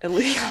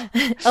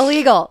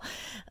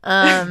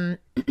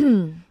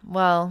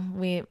 Well,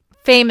 we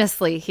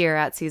famously here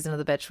at Season of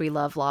the Bitch, we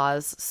love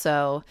laws.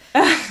 So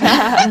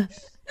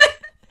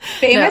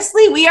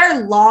famously, we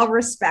are law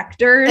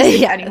respecters,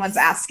 if anyone's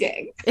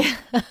asking.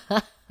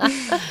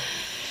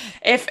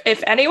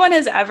 If anyone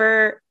has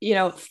ever,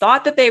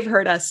 thought that they've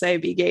heard us say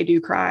 "be gay,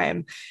 do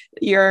crime,"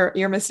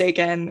 you're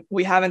mistaken.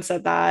 We haven't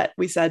said that.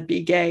 We said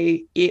 "be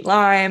gay, eat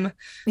lime."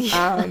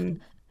 Limes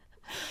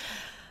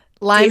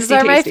tasty,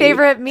 are my tasty.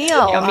 favorite meal.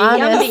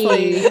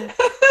 Honestly. Yummy.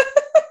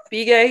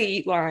 Be gay,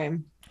 eat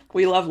lime.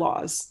 We love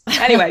laws.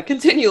 Anyway,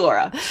 continue,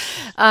 Laura.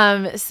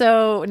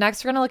 So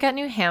next we're going to look at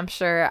New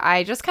Hampshire.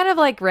 I just kind of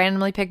like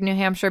randomly picked New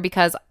Hampshire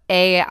because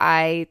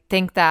I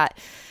think that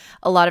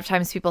a lot of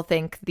times people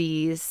think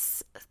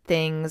these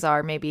things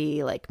are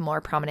maybe like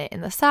more prominent in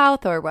the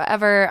South or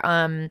whatever.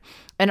 And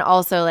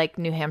also, like,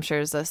 New Hampshire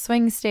is a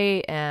swing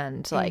state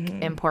and like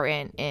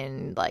important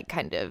in like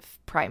kind of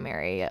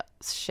primary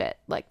shit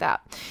like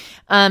that.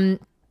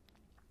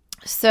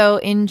 So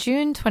in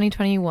June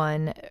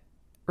 2021,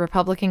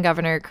 Republican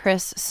Governor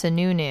Chris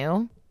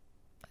Sununu,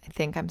 I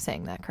think I'm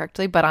saying that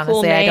correctly, but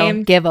honestly, cool I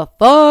don't give a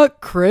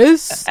fuck,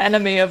 Chris.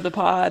 Enemy of the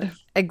pod.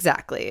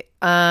 Exactly.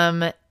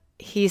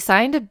 He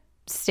signed a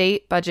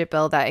state budget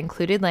bill that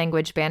included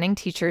language banning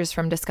teachers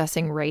from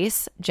discussing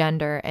race,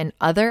 gender, and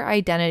other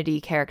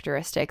identity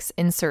characteristics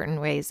in certain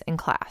ways in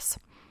class.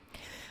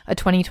 A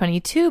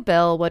 2022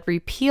 bill would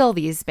repeal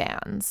these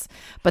bans,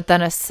 but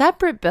then a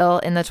separate bill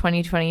in the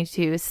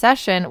 2022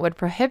 session would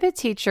prohibit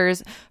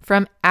teachers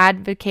from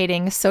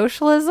advocating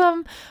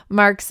socialism,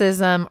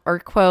 Marxism, or,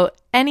 quote,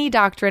 any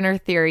doctrine or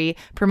theory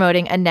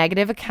promoting a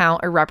negative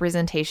account or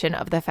representation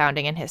of the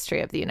founding and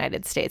history of the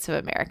United States of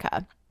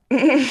America.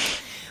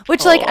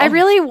 Which, like, I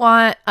really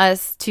want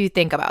us to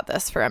think about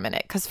this for a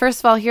minute. Because first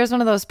of all, here's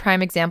one of those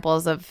prime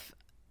examples of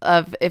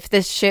if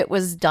this shit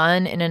was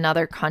done in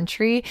another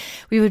country,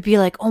 we would be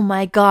like, oh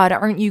my God,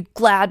 aren't you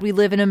glad we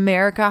live in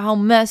America? How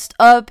messed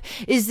up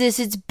is this?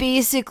 It's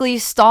basically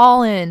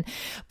Stalin.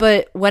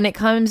 But when it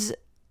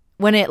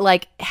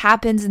like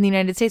happens in the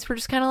United States, we're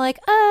just kind of like,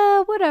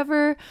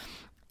 whatever.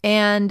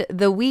 And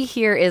the we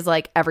here is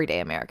like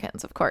everyday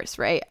Americans, of course,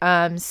 right?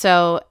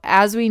 So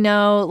as we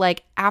know,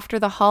 like after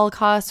the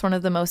Holocaust, one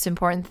of the most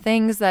important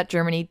things that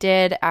Germany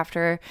did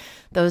after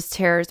those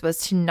terrors was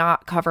to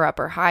not cover up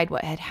or hide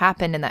what had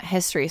happened in that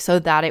history so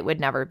that it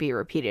would never be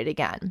repeated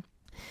again.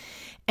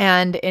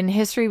 And in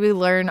history, we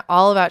learn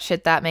all about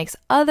shit that makes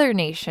other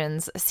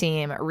nations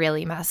seem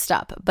really messed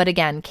up. But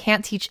again,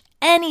 can't teach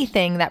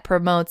anything that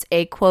promotes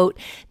a, quote,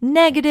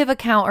 negative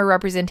account or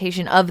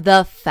representation of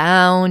the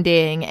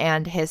founding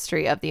and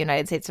history of the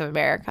United States of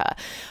America.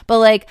 But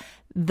like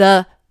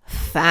the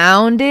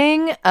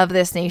founding of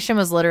this nation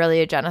was literally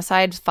a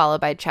genocide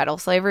followed by chattel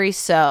slavery.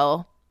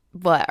 So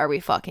what are we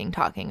fucking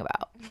talking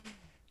about?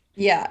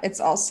 Yeah, it's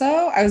also,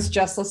 I was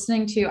just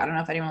listening to, I don't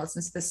know if anyone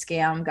listens to the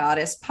Scam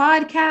Goddess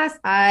podcast.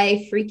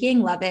 I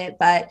freaking love it.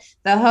 But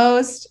the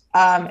host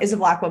is a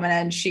Black woman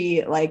and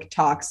she like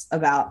talks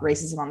about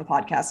racism on the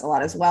podcast a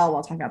lot as well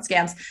while talking about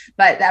scams.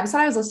 But the episode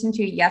I was listening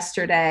to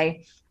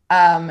yesterday,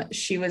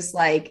 she was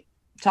like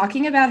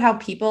talking about how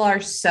people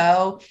are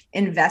so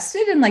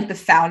invested in like the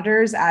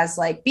founders as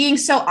like being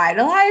so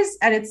idolized.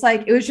 And it's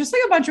like, it was just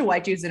like a bunch of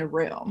white dudes in a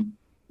room.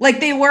 Like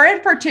they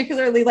weren't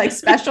particularly like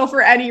special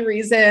for any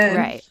reason.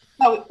 Right.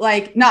 Oh,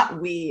 like not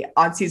we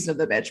on Season of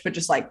the Bitch, but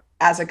just like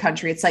as a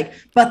country, it's like,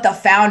 but the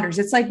founders,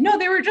 it's like, no,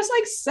 they were just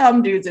like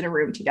some dudes in a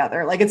room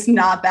together. Like it's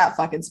not that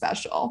fucking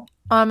special.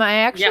 I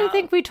actually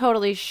think we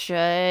totally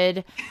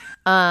should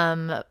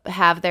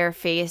have their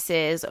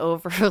faces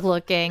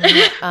overlooking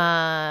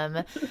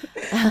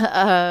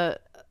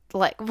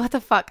like what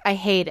the fuck? I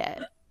hate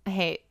it. I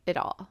hate it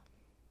all.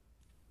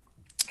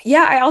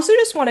 Yeah, I also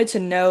just wanted to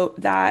note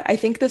that I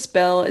think this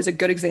bill is a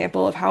good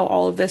example of how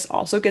all of this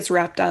also gets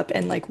wrapped up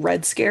in like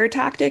Red Scare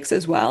tactics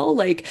as well.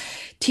 Like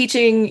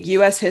teaching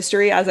US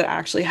history as it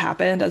actually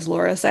happened, as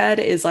Laura said,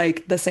 is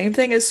like the same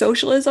thing as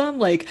socialism.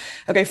 Like,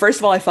 okay, first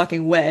of all, I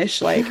fucking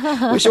wish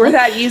it were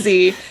that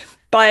easy.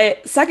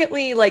 But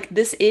secondly, like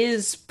this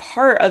is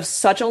part of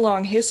such a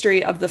long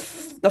history of the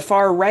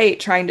far right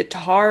trying to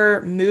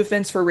tar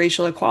movements for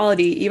racial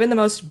equality, even the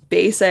most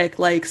basic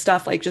like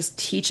stuff like just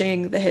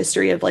teaching the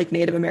history of like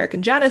Native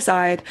American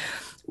genocide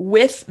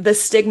with the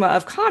stigma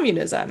of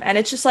communism. And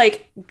it's just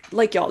like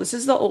y'all, this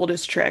is the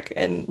oldest trick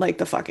in like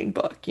the fucking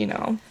book, you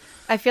know?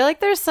 I feel like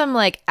there's some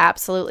like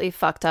absolutely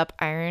fucked up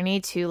irony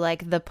to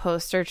like the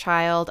poster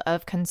child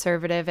of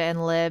conservative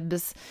and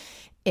libs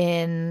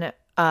in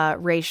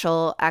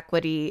racial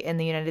equity in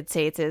the United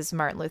States is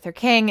Martin Luther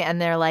King, and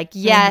they're like,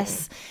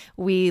 yes,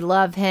 we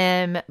love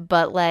him,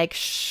 but like,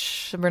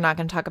 we're not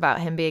going to talk about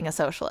him being a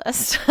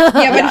socialist.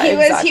 Yeah,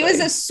 but he was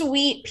a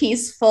sweet,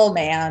 peaceful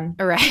man,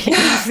 right?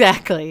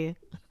 Exactly.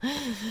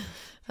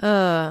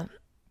 So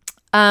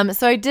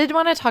I did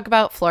want to talk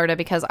about Florida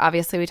because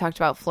obviously we talked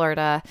about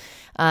Florida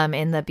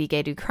in the Be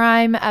Gay Do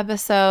Crime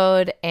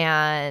episode,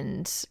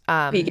 and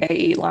Be Gay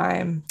Eat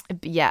Lime.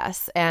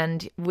 Yes,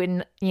 and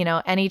when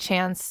any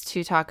chance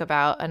to talk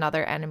about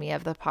another enemy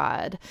of the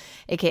pod,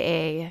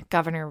 aka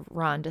Governor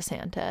Ron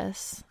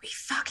DeSantis. We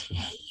fucking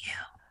hate you.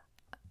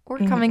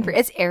 We're coming for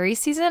it's Aries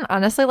season.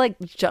 Honestly, like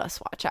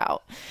just watch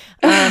out.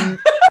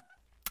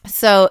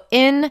 So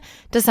in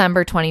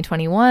December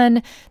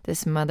 2021,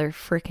 this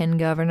motherfucking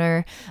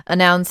governor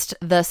announced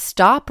the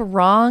Stop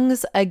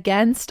Wrongs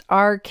Against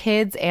Our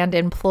Kids and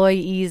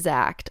Employees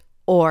Act,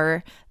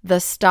 or the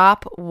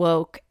Stop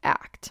Woke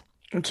Act.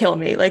 Kill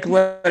me, like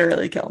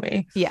literally kill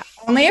me. Yeah.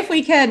 Only if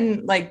we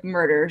can like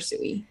murder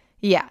Suey.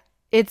 Yeah.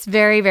 It's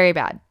very, very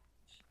bad.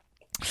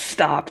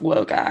 Stop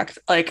Woke Act.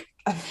 Like,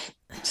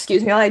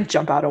 excuse me while I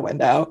jump out a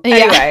window. Yeah.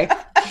 Anyway.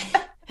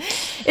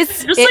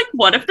 It's just like,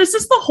 what if this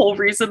is the whole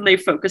reason they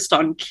focused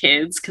on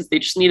kids? Because they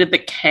just needed the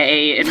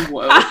K in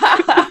woke.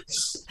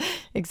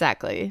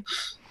 Exactly.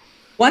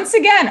 Once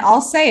again, I'll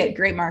say it.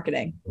 Great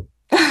marketing.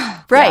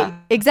 Right. Yeah.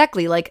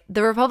 Exactly. Like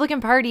the Republican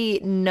Party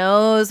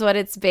knows what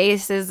its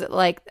base is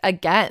like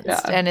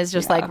against and is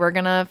just like, we're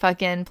going to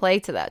fucking play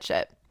to that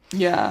shit.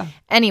 Yeah.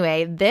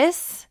 Anyway,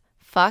 this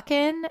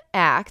fucking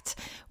act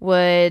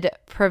would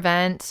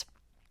prevent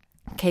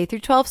K through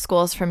 12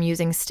 schools from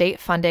using state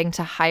funding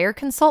to hire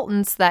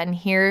consultants that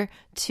adhere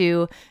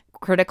to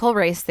critical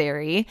race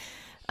theory,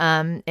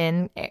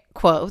 in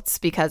quotes,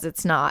 because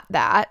it's not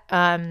that,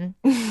 and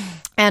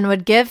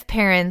would give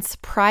parents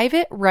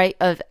private right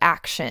of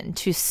action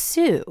to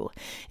sue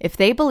if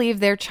they believe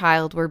their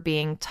child were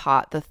being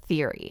taught the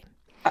theory.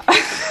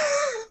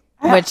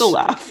 I have to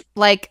laugh.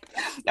 Like,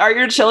 are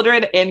your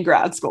children in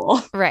grad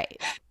school?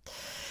 Right.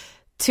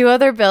 Two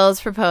other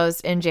bills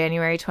proposed in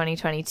January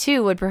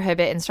 2022 would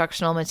prohibit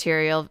instructional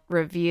material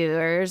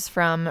reviewers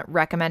from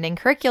recommending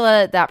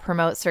curricula that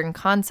promote certain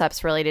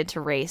concepts related to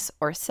race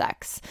or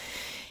sex.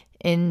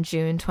 In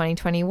June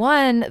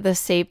 2021, the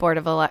State Board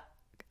of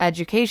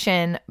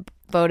Education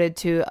voted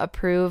to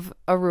approve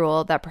a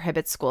rule that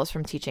prohibits schools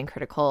from teaching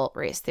critical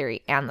race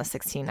theory and the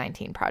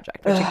 1619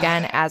 Project, which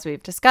again, as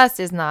we've discussed,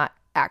 is not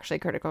actually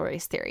critical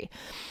race theory.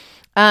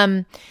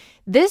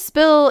 This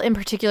bill in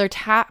particular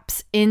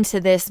taps into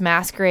this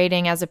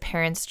masquerading as a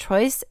parent's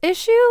choice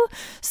issue.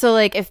 So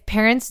like if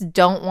parents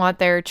don't want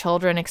their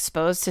children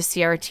exposed to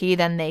CRT,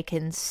 then they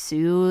can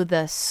sue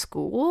the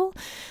school.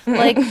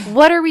 Like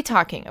what are we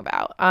talking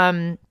about?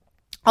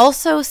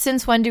 Also,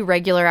 since when do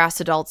regular ass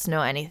adults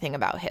know anything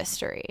about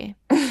history?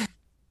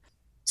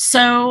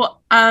 So,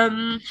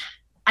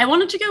 I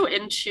wanted to go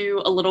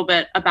into a little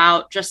bit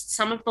about just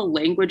some of the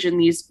language in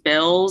these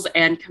bills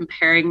and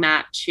comparing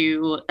that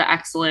to the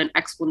excellent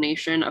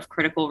explanation of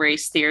critical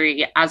race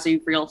theory as a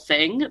real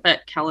thing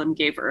that Kellen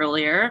gave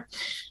earlier.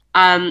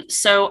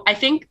 So I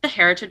think the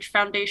Heritage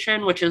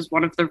Foundation, which is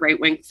one of the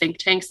right-wing think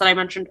tanks that I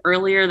mentioned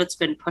earlier that's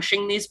been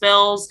pushing these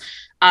bills,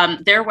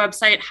 their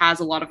website has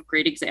a lot of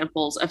great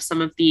examples of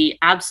some of the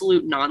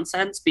absolute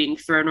nonsense being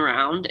thrown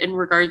around in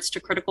regards to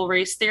critical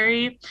race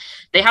theory.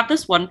 They have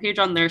this one page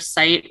on their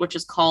site, which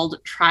is called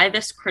Try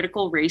This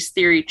Critical Race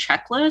Theory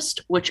Checklist,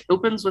 which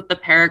opens with the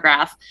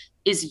paragraph,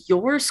 "Is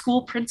your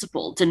school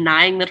principal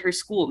denying that her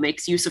school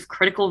makes use of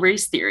critical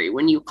race theory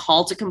when you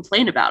call to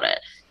complain about it?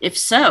 If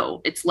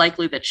so, it's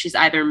likely that she's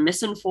either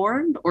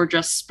misinformed or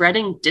just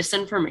spreading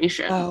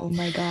disinformation." Oh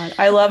my God.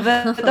 I love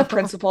that the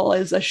principal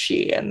is a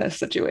she in this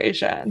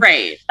situation.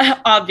 Right.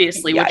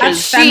 Obviously. Yeah, which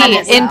is she,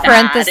 in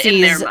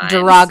parentheses,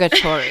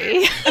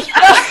 derogatory.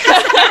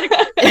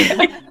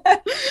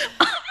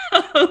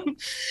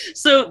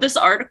 So this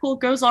article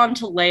goes on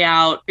to lay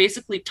out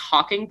basically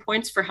talking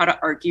points for how to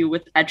argue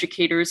with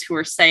educators who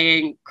are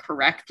saying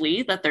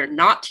correctly that they're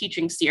not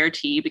teaching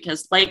CRT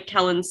because, like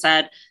Kellen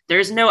said,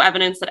 there's no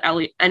evidence that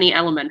any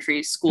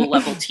elementary school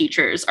level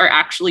teachers are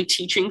actually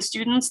teaching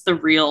students the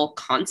real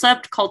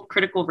concept called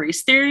critical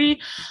race theory.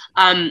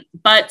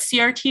 But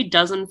CRT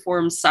does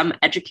inform some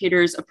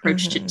educators'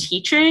 approach to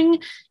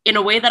teaching in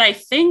a way that I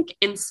think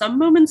in some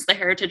moments the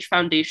Heritage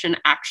Foundation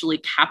actually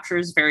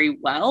captures very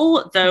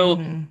well,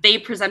 though they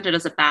present it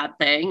as a bad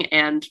thing,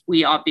 and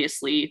we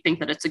obviously think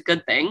that it's a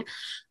good thing.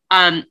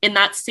 In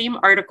that same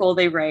article,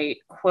 they write,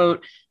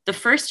 quote, "The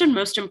first and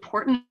most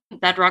important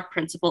bedrock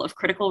principle of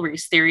critical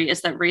race theory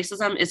is that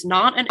racism is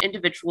not an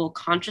individual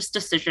conscious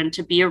decision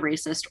to be a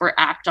racist or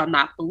act on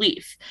that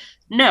belief.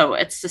 No,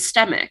 it's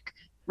systemic.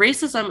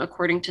 Racism,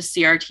 according to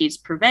CRT's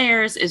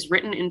purveyors, is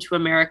written into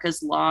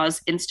America's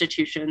laws,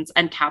 institutions,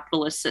 and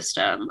capitalist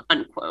system,"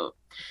 unquote.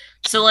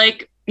 So,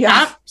 like,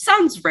 that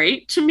sounds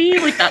right to me.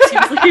 Like, that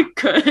seems like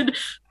a good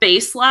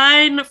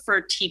baseline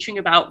for teaching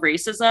about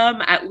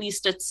racism. At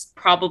least it's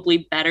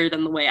probably better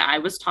than the way I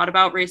was taught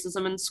about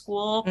racism in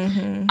school.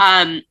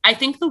 I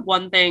think the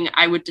one thing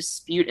I would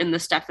dispute in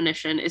this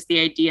definition is the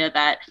idea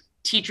that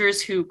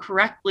teachers who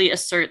correctly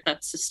assert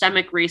that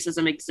systemic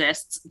racism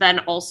exists then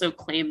also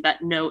claim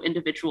that no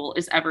individual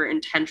is ever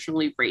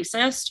intentionally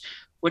racist,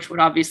 which would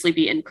obviously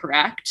be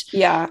incorrect.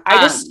 Yeah,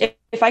 I just,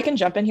 if I can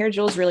jump in here,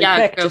 Jules, really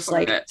quick, just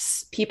like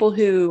people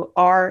who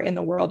are in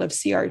the world of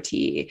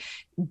CRT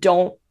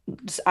don't,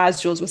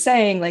 as Jules was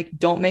saying, like,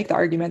 don't make the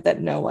argument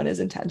that no one is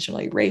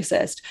intentionally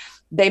racist.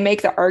 They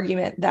make the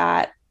argument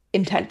that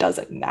intent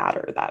doesn't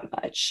matter that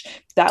much,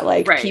 that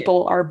like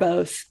people are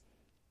both,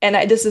 and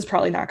this is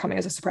probably not coming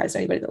as a surprise to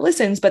anybody that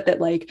listens, but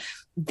that like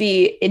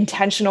the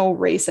intentional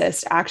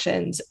racist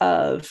actions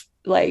of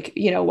like,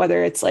 you know,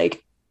 whether it's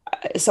like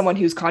someone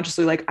who's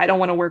consciously like, I don't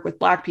want to work with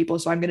Black people,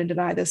 so I'm going to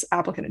deny this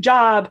applicant a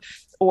job,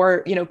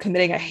 or, you know,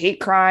 committing a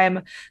hate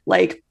crime,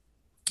 like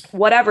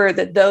whatever,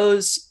 that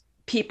those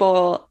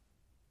people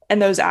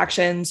and those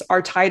actions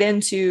are tied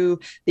into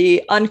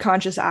the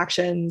unconscious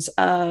actions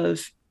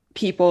of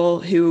people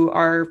who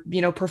are,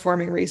 you know,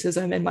 performing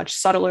racism in much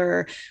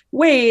subtler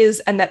ways,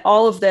 and that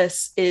all of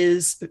this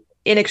is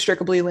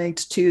inextricably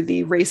linked to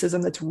the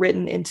racism that's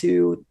written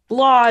into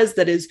laws,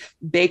 that is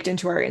baked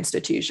into our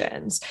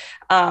institutions.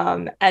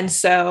 And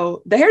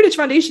so the Heritage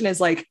Foundation is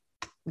like,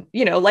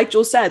 you know, like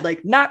Jules said,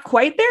 like not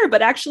quite there,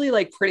 but actually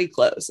like pretty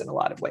close in a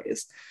lot of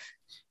ways.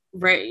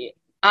 Right.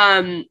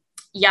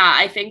 Yeah,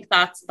 I think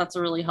that's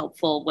a really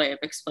helpful way of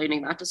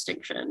explaining that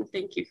distinction.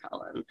 Thank you,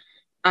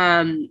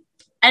 Kellen.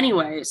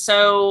 Anyway,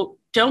 so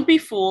don't be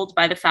fooled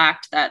by the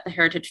fact that the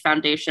Heritage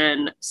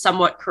Foundation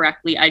somewhat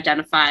correctly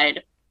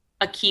identified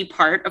a key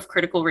part of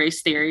critical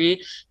race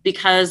theory,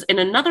 because in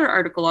another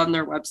article on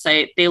their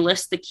website, they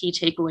list the key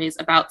takeaways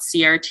about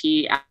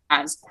CRT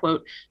as,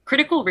 quote,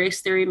 "Critical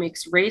race theory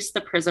makes race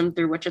the prism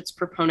through which its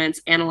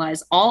proponents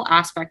analyze all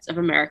aspects of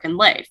American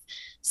life.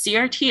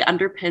 CRT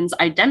underpins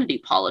identity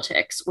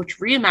politics, which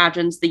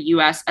reimagines the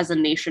US as a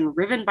nation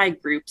riven by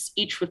groups,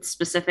 each with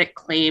specific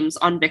claims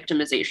on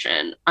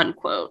victimization,"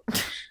 unquote.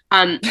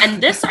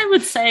 And this, I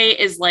would say,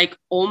 is like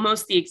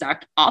almost the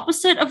exact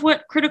opposite of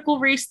what critical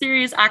race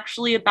theory is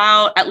actually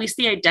about, at least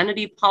the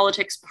identity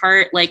politics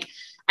part. Like,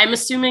 I'm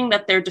assuming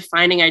that they're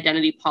defining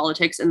identity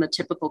politics in the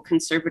typical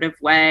conservative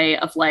way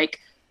of like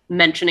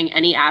mentioning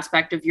any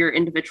aspect of your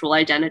individual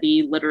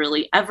identity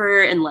literally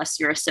ever, unless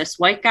you're a cis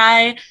white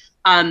guy.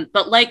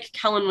 But like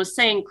Kellen was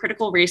saying,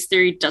 critical race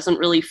theory doesn't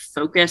really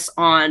focus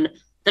on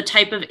the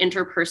type of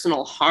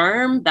interpersonal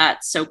harm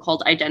that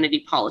so-called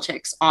identity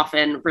politics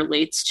often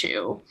relates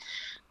to.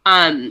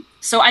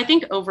 So I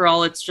think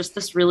overall, it's just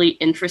this really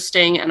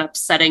interesting and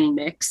upsetting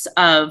mix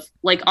of,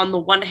 like, on the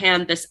one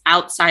hand, this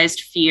outsized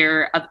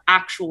fear of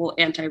actual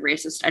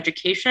anti-racist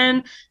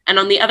education, and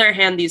on the other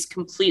hand, these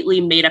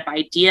completely made up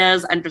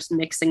ideas and just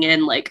mixing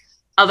in like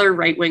other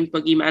right-wing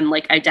boogeymen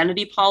like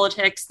identity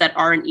politics that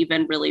aren't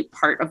even really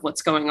part of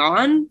what's going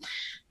on.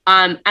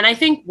 And I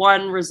think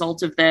one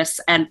result of this,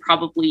 and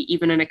probably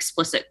even an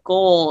explicit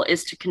goal,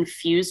 is to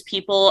confuse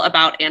people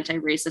about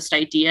anti-racist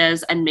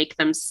ideas and make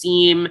them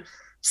seem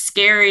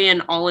scary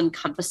and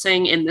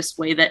all-encompassing in this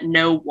way that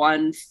no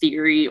one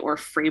theory or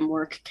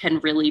framework can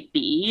really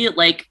be.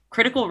 Like,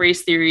 critical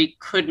race theory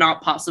could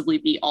not possibly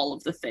be all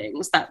of the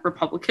things that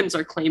Republicans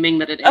are claiming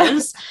that it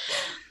is.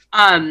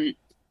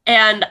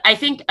 And I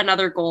think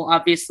another goal,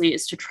 obviously,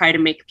 is to try to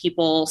make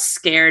people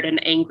scared and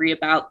angry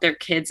about their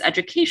kids'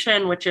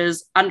 education, which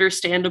is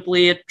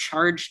understandably a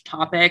charged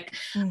topic,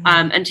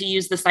 and to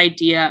use this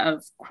idea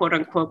of, quote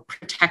unquote,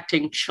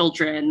 protecting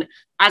children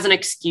as an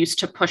excuse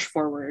to push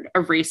forward a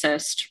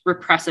racist,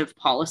 repressive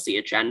policy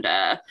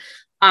agenda.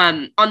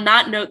 On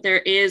that note, there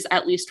is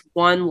at least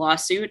one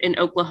lawsuit in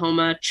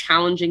Oklahoma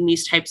challenging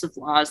these types of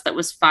laws that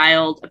was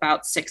filed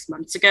about 6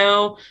 months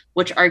ago,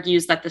 which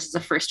argues that this is a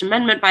First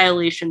Amendment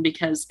violation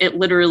because it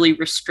literally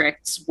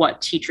restricts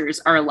what teachers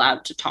are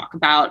allowed to talk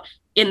about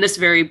in this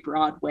very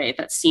broad way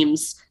that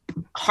seems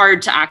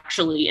hard to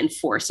actually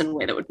enforce in a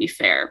way that would be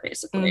fair,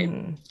 basically.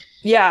 Mm-hmm.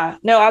 Yeah,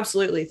 no,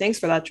 absolutely. Thanks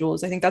for that,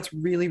 Jules. I think that's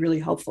really, really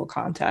helpful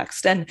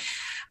context. And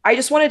I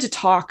just wanted to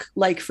talk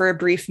like for a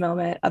brief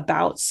moment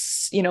about,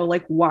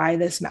 like why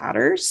this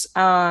matters,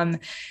 and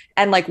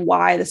like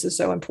why this is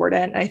so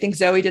important. And I think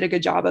Zoe did a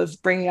good job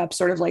of bringing up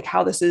sort of like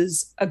how this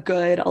is a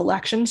good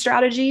election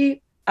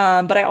strategy.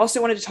 But I also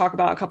wanted to talk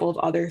about a couple of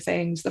other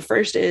things. The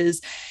first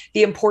is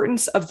the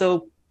importance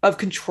of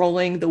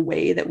controlling the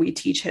way that we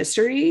teach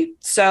history.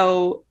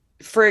 So,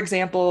 for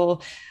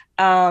example,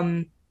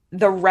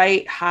 the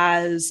right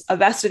has a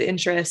vested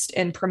interest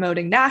in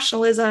promoting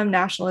nationalism.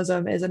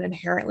 Nationalism is an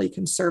inherently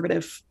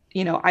conservative,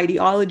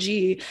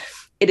 ideology.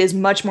 It is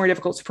much more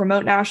difficult to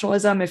promote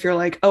nationalism if you're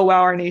like, oh,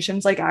 wow, our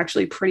nation's like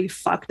actually pretty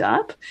fucked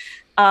up.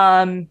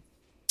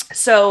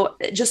 So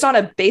just on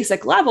a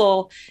basic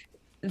level,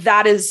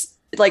 that is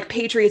like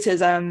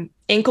patriotism,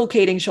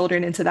 inculcating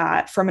children into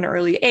that from an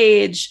early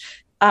age,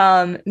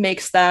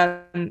 makes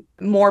them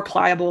more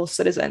pliable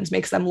citizens,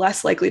 makes them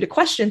less likely to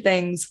question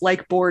things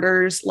like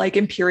borders, like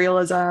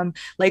imperialism,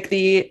 like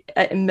the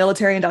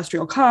military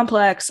industrial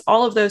complex,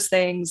 all of those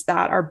things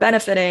that are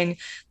benefiting,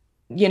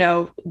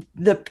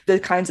 the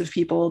kinds of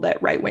people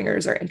that right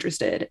wingers are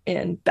interested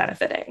in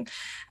benefiting.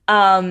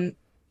 And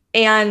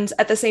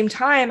at the same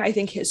time, I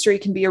think history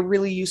can be a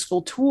really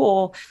useful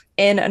tool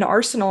in an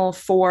arsenal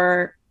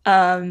for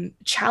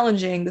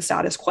challenging the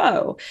status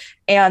quo.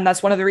 And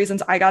that's one of the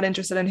reasons I got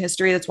interested in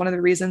history. That's one of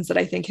the reasons that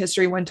I think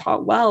history, when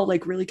taught well,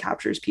 like really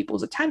captures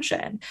people's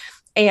attention.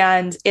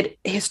 And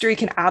history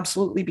can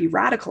absolutely be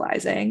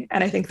radicalizing.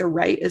 And I think the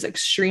right is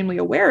extremely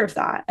aware of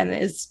that and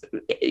is,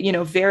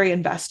 very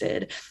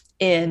invested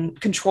in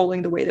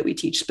controlling the way that we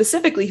teach,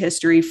 specifically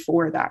history,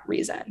 for that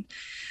reason.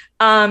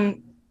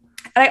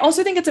 And I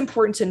also think it's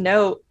important to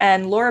note,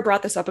 and Laura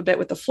brought this up a bit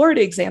with the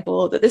Florida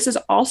example, that this is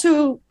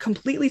also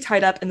completely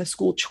tied up in the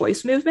school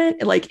choice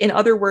movement. Like, in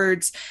other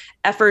words,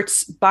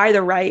 efforts by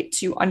the right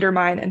to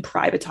undermine and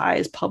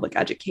privatize public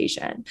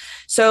education.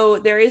 So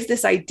there is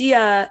this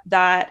idea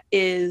that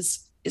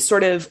is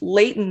sort of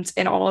latent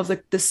in all of the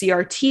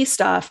CRT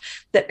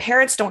stuff, that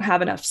parents don't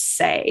have enough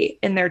say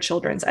in their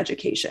children's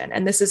education.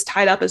 And this is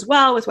tied up as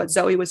well with what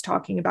Zoe was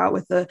talking about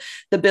with the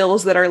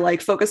bills that are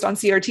like focused on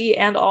CRT.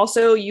 And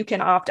also you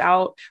can opt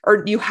out,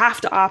 or you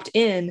have to opt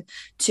in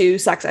to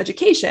sex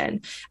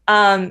education.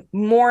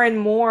 More and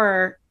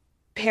more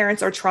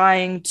parents are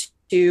trying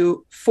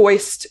to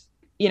foist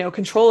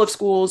control of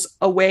schools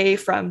away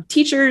from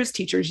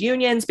teachers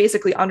unions,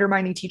 basically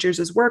undermining teachers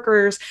as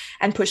workers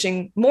and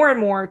pushing more and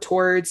more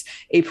towards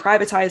a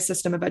privatized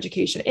system of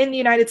education in the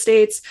United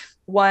States,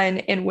 one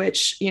in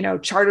which,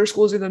 charter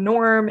schools are the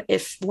norm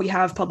if we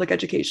have public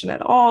education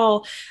at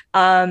all,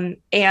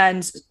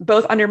 and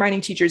both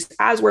undermining teachers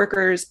as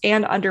workers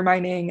and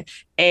undermining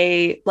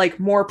a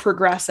more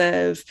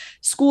progressive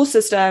school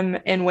system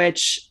in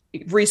which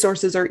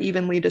resources are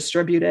evenly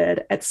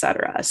distributed, et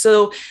cetera.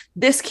 So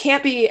this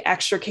can't be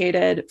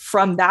extricated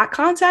from that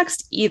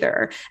context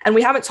either. And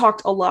we haven't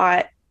talked a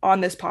lot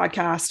on this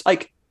podcast,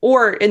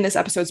 or in this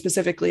episode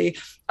specifically,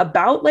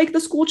 about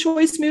the school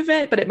choice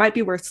movement, but it might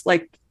be worth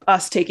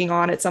us taking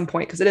on at some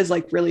point, because it is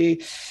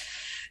really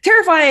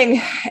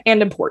terrifying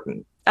and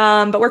important.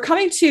 But we're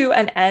coming to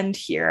an end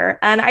here.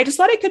 And I just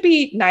thought it could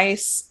be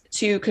nice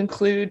to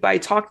conclude by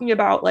talking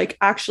about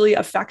actually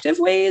effective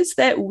ways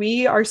that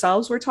we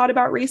ourselves were taught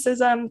about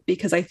racism,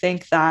 because I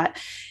think that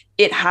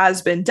it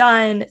has been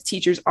done.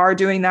 Teachers are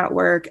doing that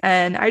work.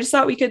 And I just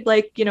thought we could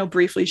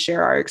briefly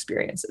share our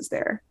experiences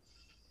there.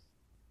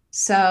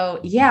 So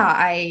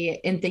yeah,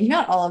 in thinking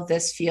about all of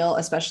this, feel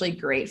especially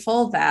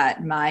grateful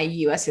that my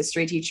US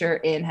history teacher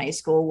in high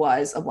school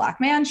was a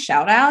Black man.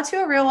 Shout out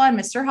to a real one,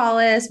 Mr.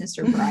 Hollis,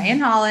 Mr. Brian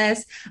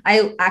Hollis.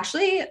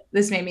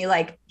 This made me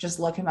just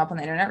look him up on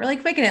the internet really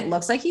quick, and it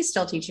looks like he's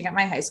still teaching at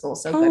my high school.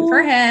 So good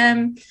for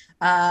him.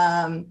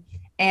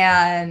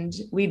 And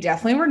we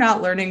definitely were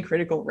not learning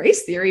critical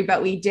race theory,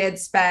 but we did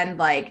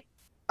spend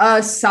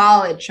a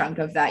solid chunk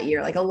of that year.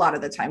 A lot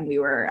of the time we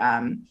were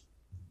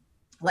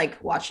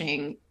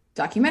watching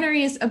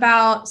documentaries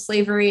about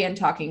slavery and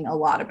talking a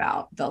lot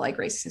about the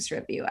racist history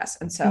of the US.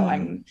 And so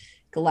I'm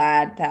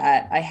glad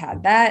that I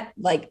had that.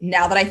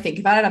 Now that I think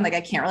about it, I'm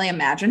I can't really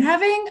imagine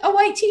having a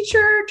white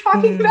teacher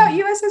talking about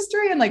US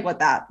history and what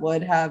that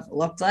would have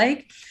looked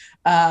like.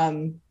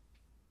 And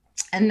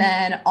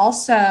then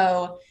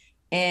also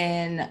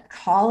in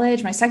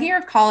college, my second year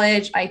of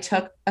college, I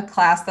took a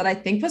class that I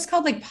think was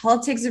called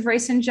Politics of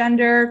Race and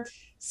Gender,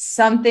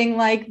 something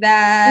like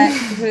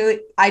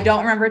that. I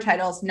don't remember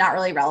titles, not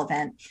really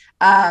relevant.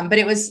 But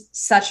it was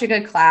such a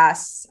good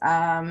class.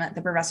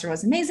 The professor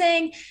was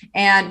amazing.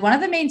 And one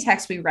of the main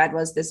texts we read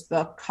was this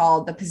book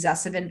called The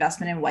Possessive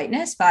Investment in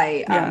Whiteness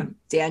by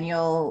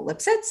Daniel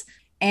Lipsitz.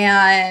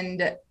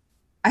 And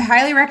I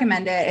highly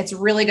recommend it. It's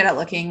really good at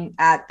looking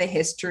at the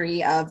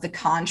history of the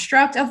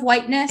construct of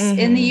whiteness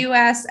in the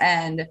US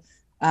and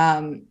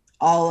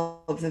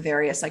all of the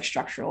various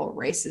structural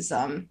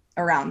racism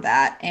around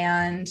that.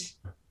 And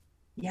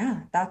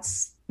yeah,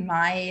 that's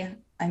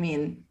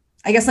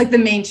I guess like the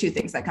main two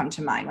things that come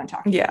to mind when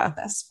talking Yeah. about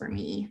this for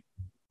me.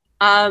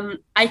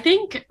 I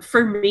think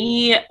for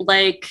me,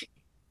 like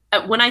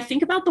when I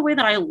think about the way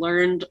that I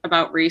learned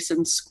about race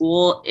in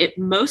school, it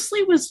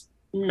mostly was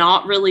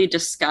not really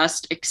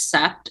discussed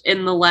except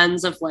in the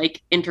lens of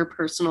like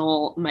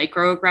interpersonal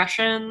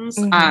microaggressions.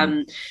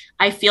 Mhm.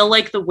 I feel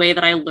like the way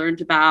that I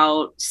learned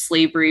about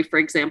slavery, for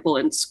example,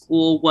 in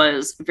school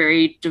was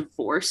very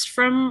divorced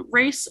from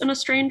race in a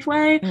strange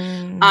way.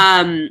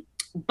 Mm.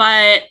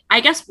 But I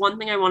guess one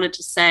thing I wanted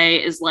to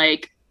say is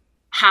like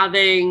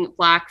having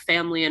Black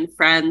family and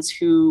friends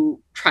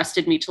who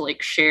trusted me to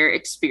like share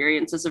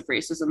experiences of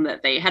racism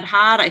that they had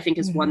had, I think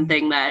is one Mhm.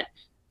 thing that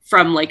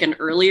from like an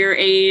earlier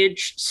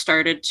age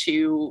started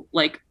to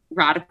like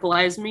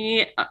radicalize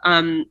me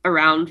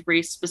around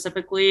race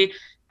specifically.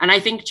 And I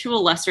think to a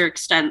lesser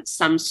extent,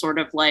 some sort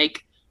of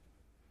like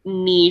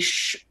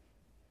niche,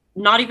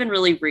 not even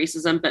really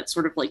racism, but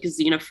sort of like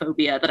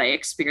xenophobia that I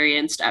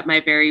experienced at my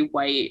very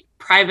white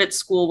private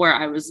school where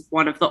I was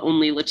one of the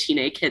only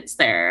Latina kids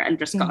there and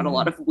just got a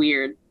lot Mhm. of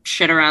weird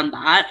shit around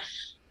that.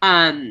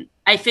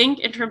 I think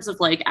in terms of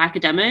like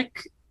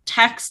academic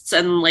texts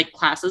and like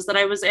classes that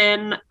I was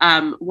in,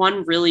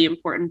 one really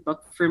important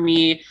book for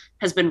me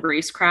has been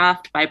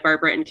Racecraft by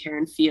Barbara and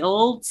Karen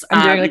Fields.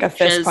 I'm doing like a Which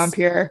fist is, pump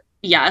here.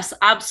 yes,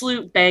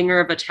 absolute banger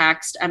of a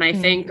text. And I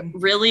think Mhm.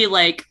 really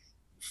like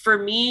for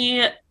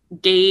me,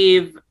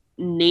 gave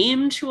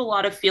name to a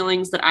lot of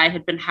feelings that I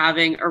had been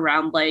having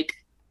around like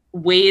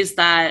ways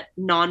that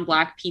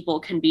non-Black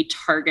people can be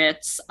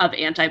targets of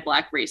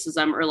anti-Black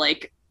racism or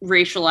like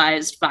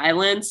racialized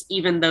violence,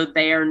 even though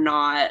they are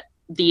not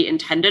the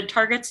intended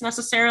targets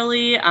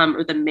necessarily,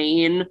 or the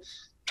main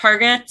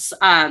targets.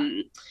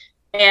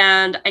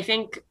 And I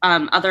think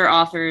other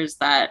authors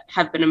that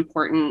have been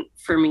important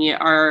for me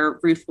are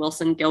Ruth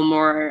Wilson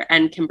Gilmore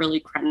and Kimberly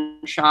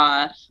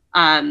Crenshaw.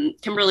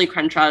 Kimberly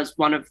Crenshaw is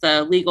one of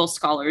the legal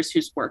scholars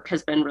whose work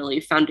has been really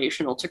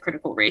foundational to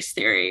critical race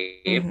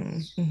theory.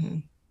 Mhm.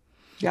 Mhm.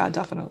 Yeah,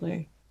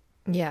 definitely.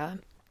 Yeah.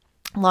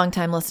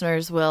 Longtime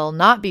listeners will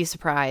not be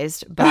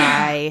surprised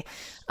by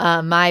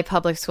my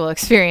public school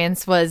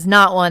experience was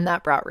not one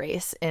that brought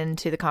race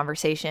into the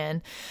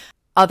conversation,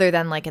 other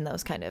than like in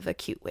those kind of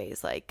acute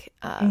ways like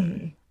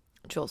Mhm.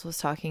 Jules was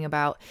talking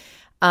about.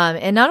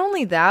 And not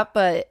only that,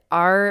 but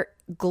our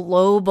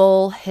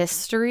global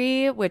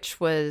history, which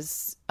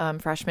was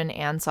freshman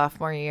and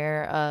sophomore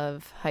year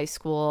of high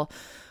school,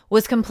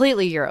 was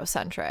completely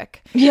Eurocentric.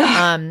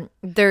 Yeah.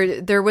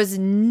 There was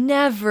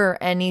never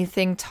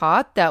anything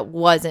taught that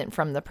wasn't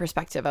from the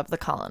perspective of the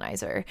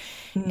colonizer.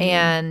 Mhm.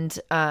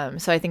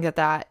 And so I think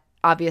that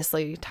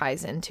obviously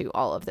ties into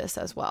all of this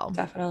as well.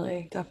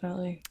 Definitely.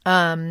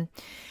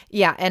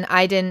 Yeah, and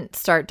I didn't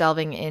start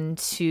delving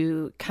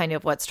into kind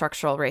of what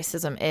structural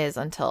racism is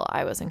until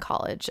I was in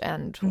college,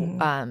 and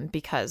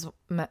because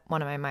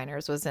one of my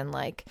minors was in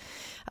like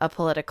a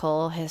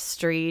political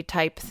history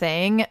type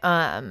thing,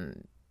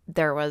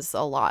 there was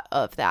a lot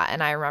of that.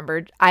 And I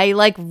remembered I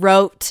like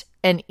wrote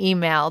an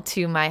email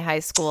to my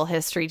high school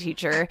history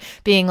teacher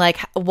being like,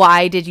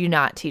 why did you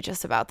not teach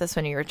us about this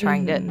when you were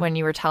trying to, when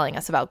you were telling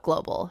us about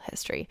global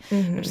history,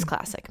 which is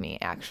classic me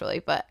actually.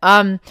 But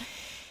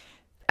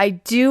I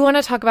do want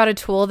to talk about a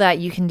tool that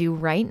you can do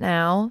right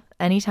now,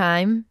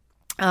 anytime.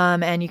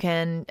 And you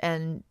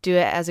can do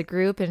it as a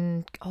group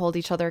and hold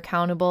each other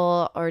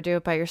accountable, or do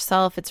it by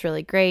yourself. It's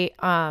really great.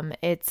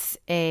 It's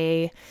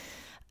a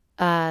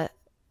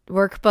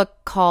workbook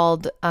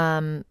called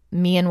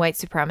Me and White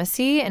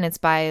Supremacy, and it's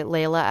by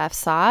Layla F.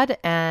 Saad,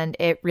 and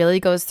it really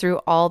goes through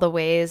all the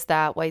ways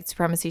that white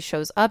supremacy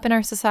shows up in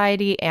our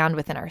society and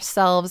within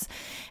ourselves,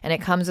 and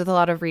it comes with a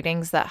lot of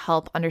readings that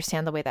help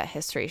understand the way that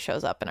history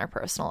shows up in our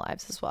personal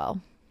lives as well.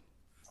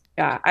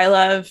 Yeah, I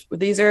love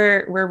these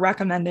are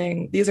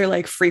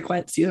like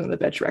frequent season of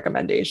the bitch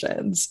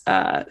recommendations.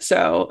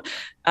 So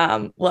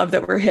love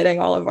that we're hitting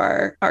all of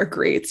our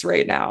greats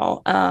right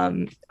now.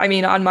 I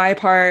mean, on my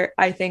part,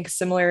 I think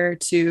similar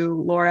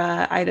to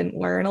Laura, I didn't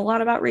learn a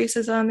lot about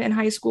racism in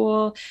high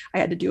school. I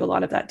had to do a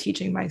lot of that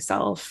teaching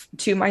myself,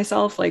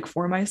 like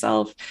for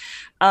myself.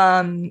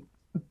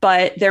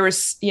 But there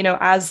was,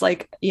 as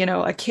like,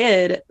 a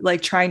kid,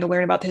 like trying to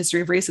learn about the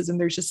history of racism,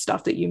 there's just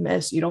stuff that you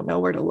miss. You don't know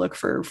where to look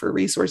for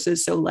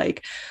resources. So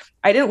like,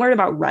 I didn't learn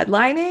about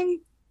redlining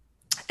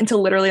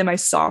until literally in my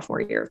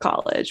sophomore year of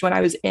college, when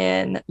I was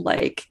in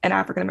like an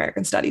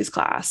African-American studies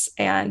class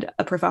and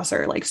a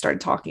professor like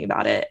started talking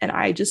about it. And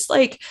I just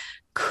like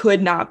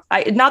not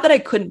that I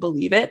couldn't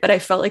believe it, but I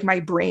felt like my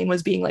brain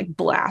was being like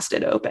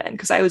blasted open,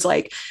 because I was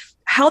like,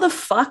 how the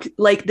fuck,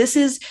 like, this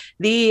is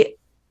the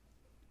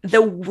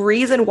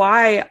reason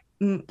why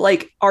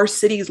like our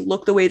cities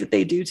look the way that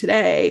they do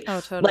today.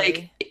 Oh, totally.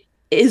 Like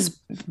is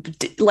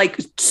like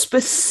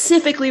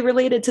specifically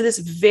related to this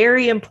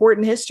very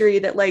important history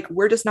that like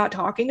we're just not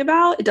talking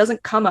about. It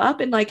doesn't come up.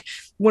 And like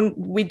when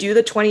we do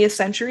the 20th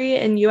century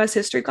in US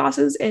history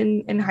classes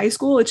in high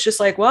school, it's just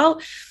like,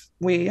 well,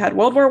 we had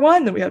World War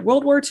I, then we had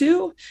World War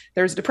II,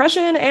 there was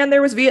Depression, and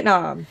there was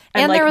Vietnam.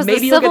 And like, there was maybe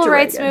the you'll get civil to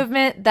rights Reagan.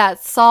 movement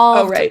that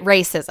solved right.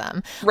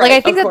 racism. Right, Like,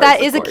 I think of that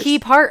course, is of a key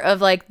course. part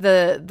of like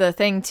the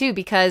thing too,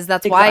 because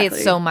that's why it's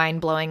Exactly. so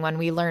mind-blowing when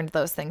we learned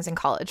those things in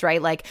college,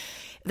 right? Like,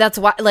 that's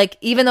why, like,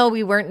 even though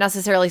we weren't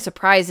necessarily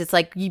surprised, it's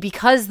like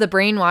because the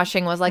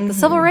brainwashing was like the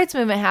civil rights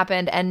movement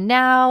happened, and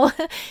now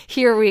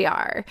here we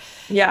are.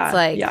 Yeah. It's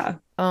like, yeah.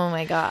 oh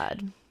my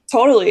God.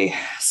 Totally.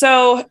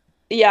 So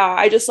yeah,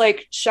 I just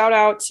like shout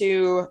out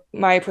to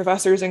my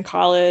professors in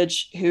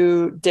college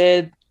who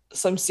did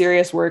some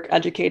serious work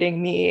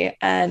educating me,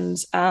 and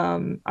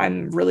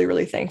I'm really,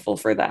 really thankful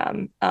for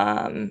them,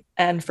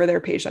 and for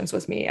their patience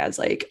with me as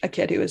like a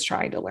kid who was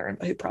trying to learn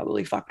but who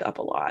probably fucked up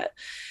a lot.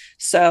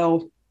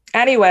 So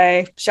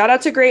anyway, shout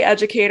out to great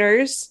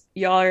educators.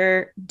 Y'all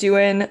are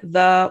doing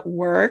the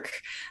work.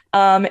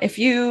 If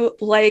you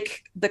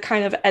like the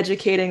kind of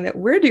educating that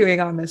we're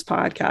doing on this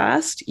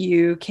podcast,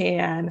 you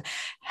can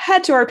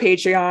head to our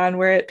Patreon.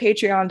 We're at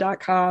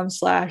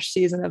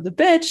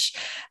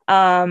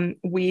patreon.com/seasonofthebitch.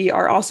 We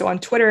are also on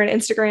Twitter and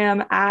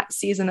Instagram at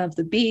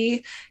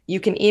seasonoftheb. You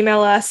can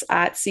email us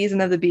at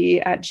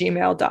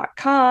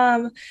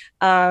seasonoftheb@gmail.com.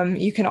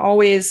 You can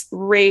always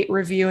rate,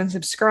 review, and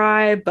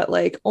subscribe, but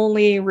like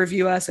only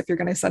review us if you're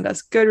going to send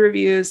us good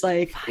reviews.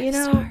 Like, 5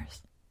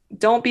 stars.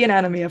 Don't be an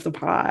enemy of the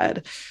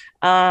pod.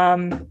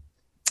 Yeah,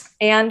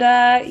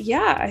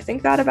 I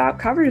think that about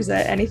covers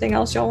it. Anything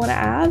else y'all want to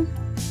add?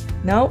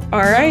 Nope. All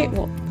right.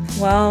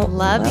 Well,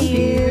 Love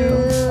you.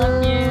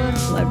 Love you.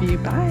 Love you.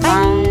 Bye.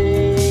 Bye.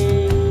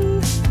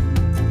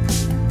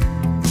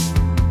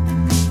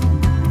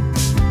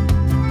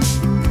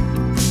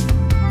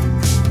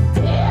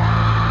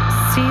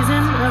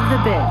 Season of the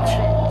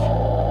Bitch.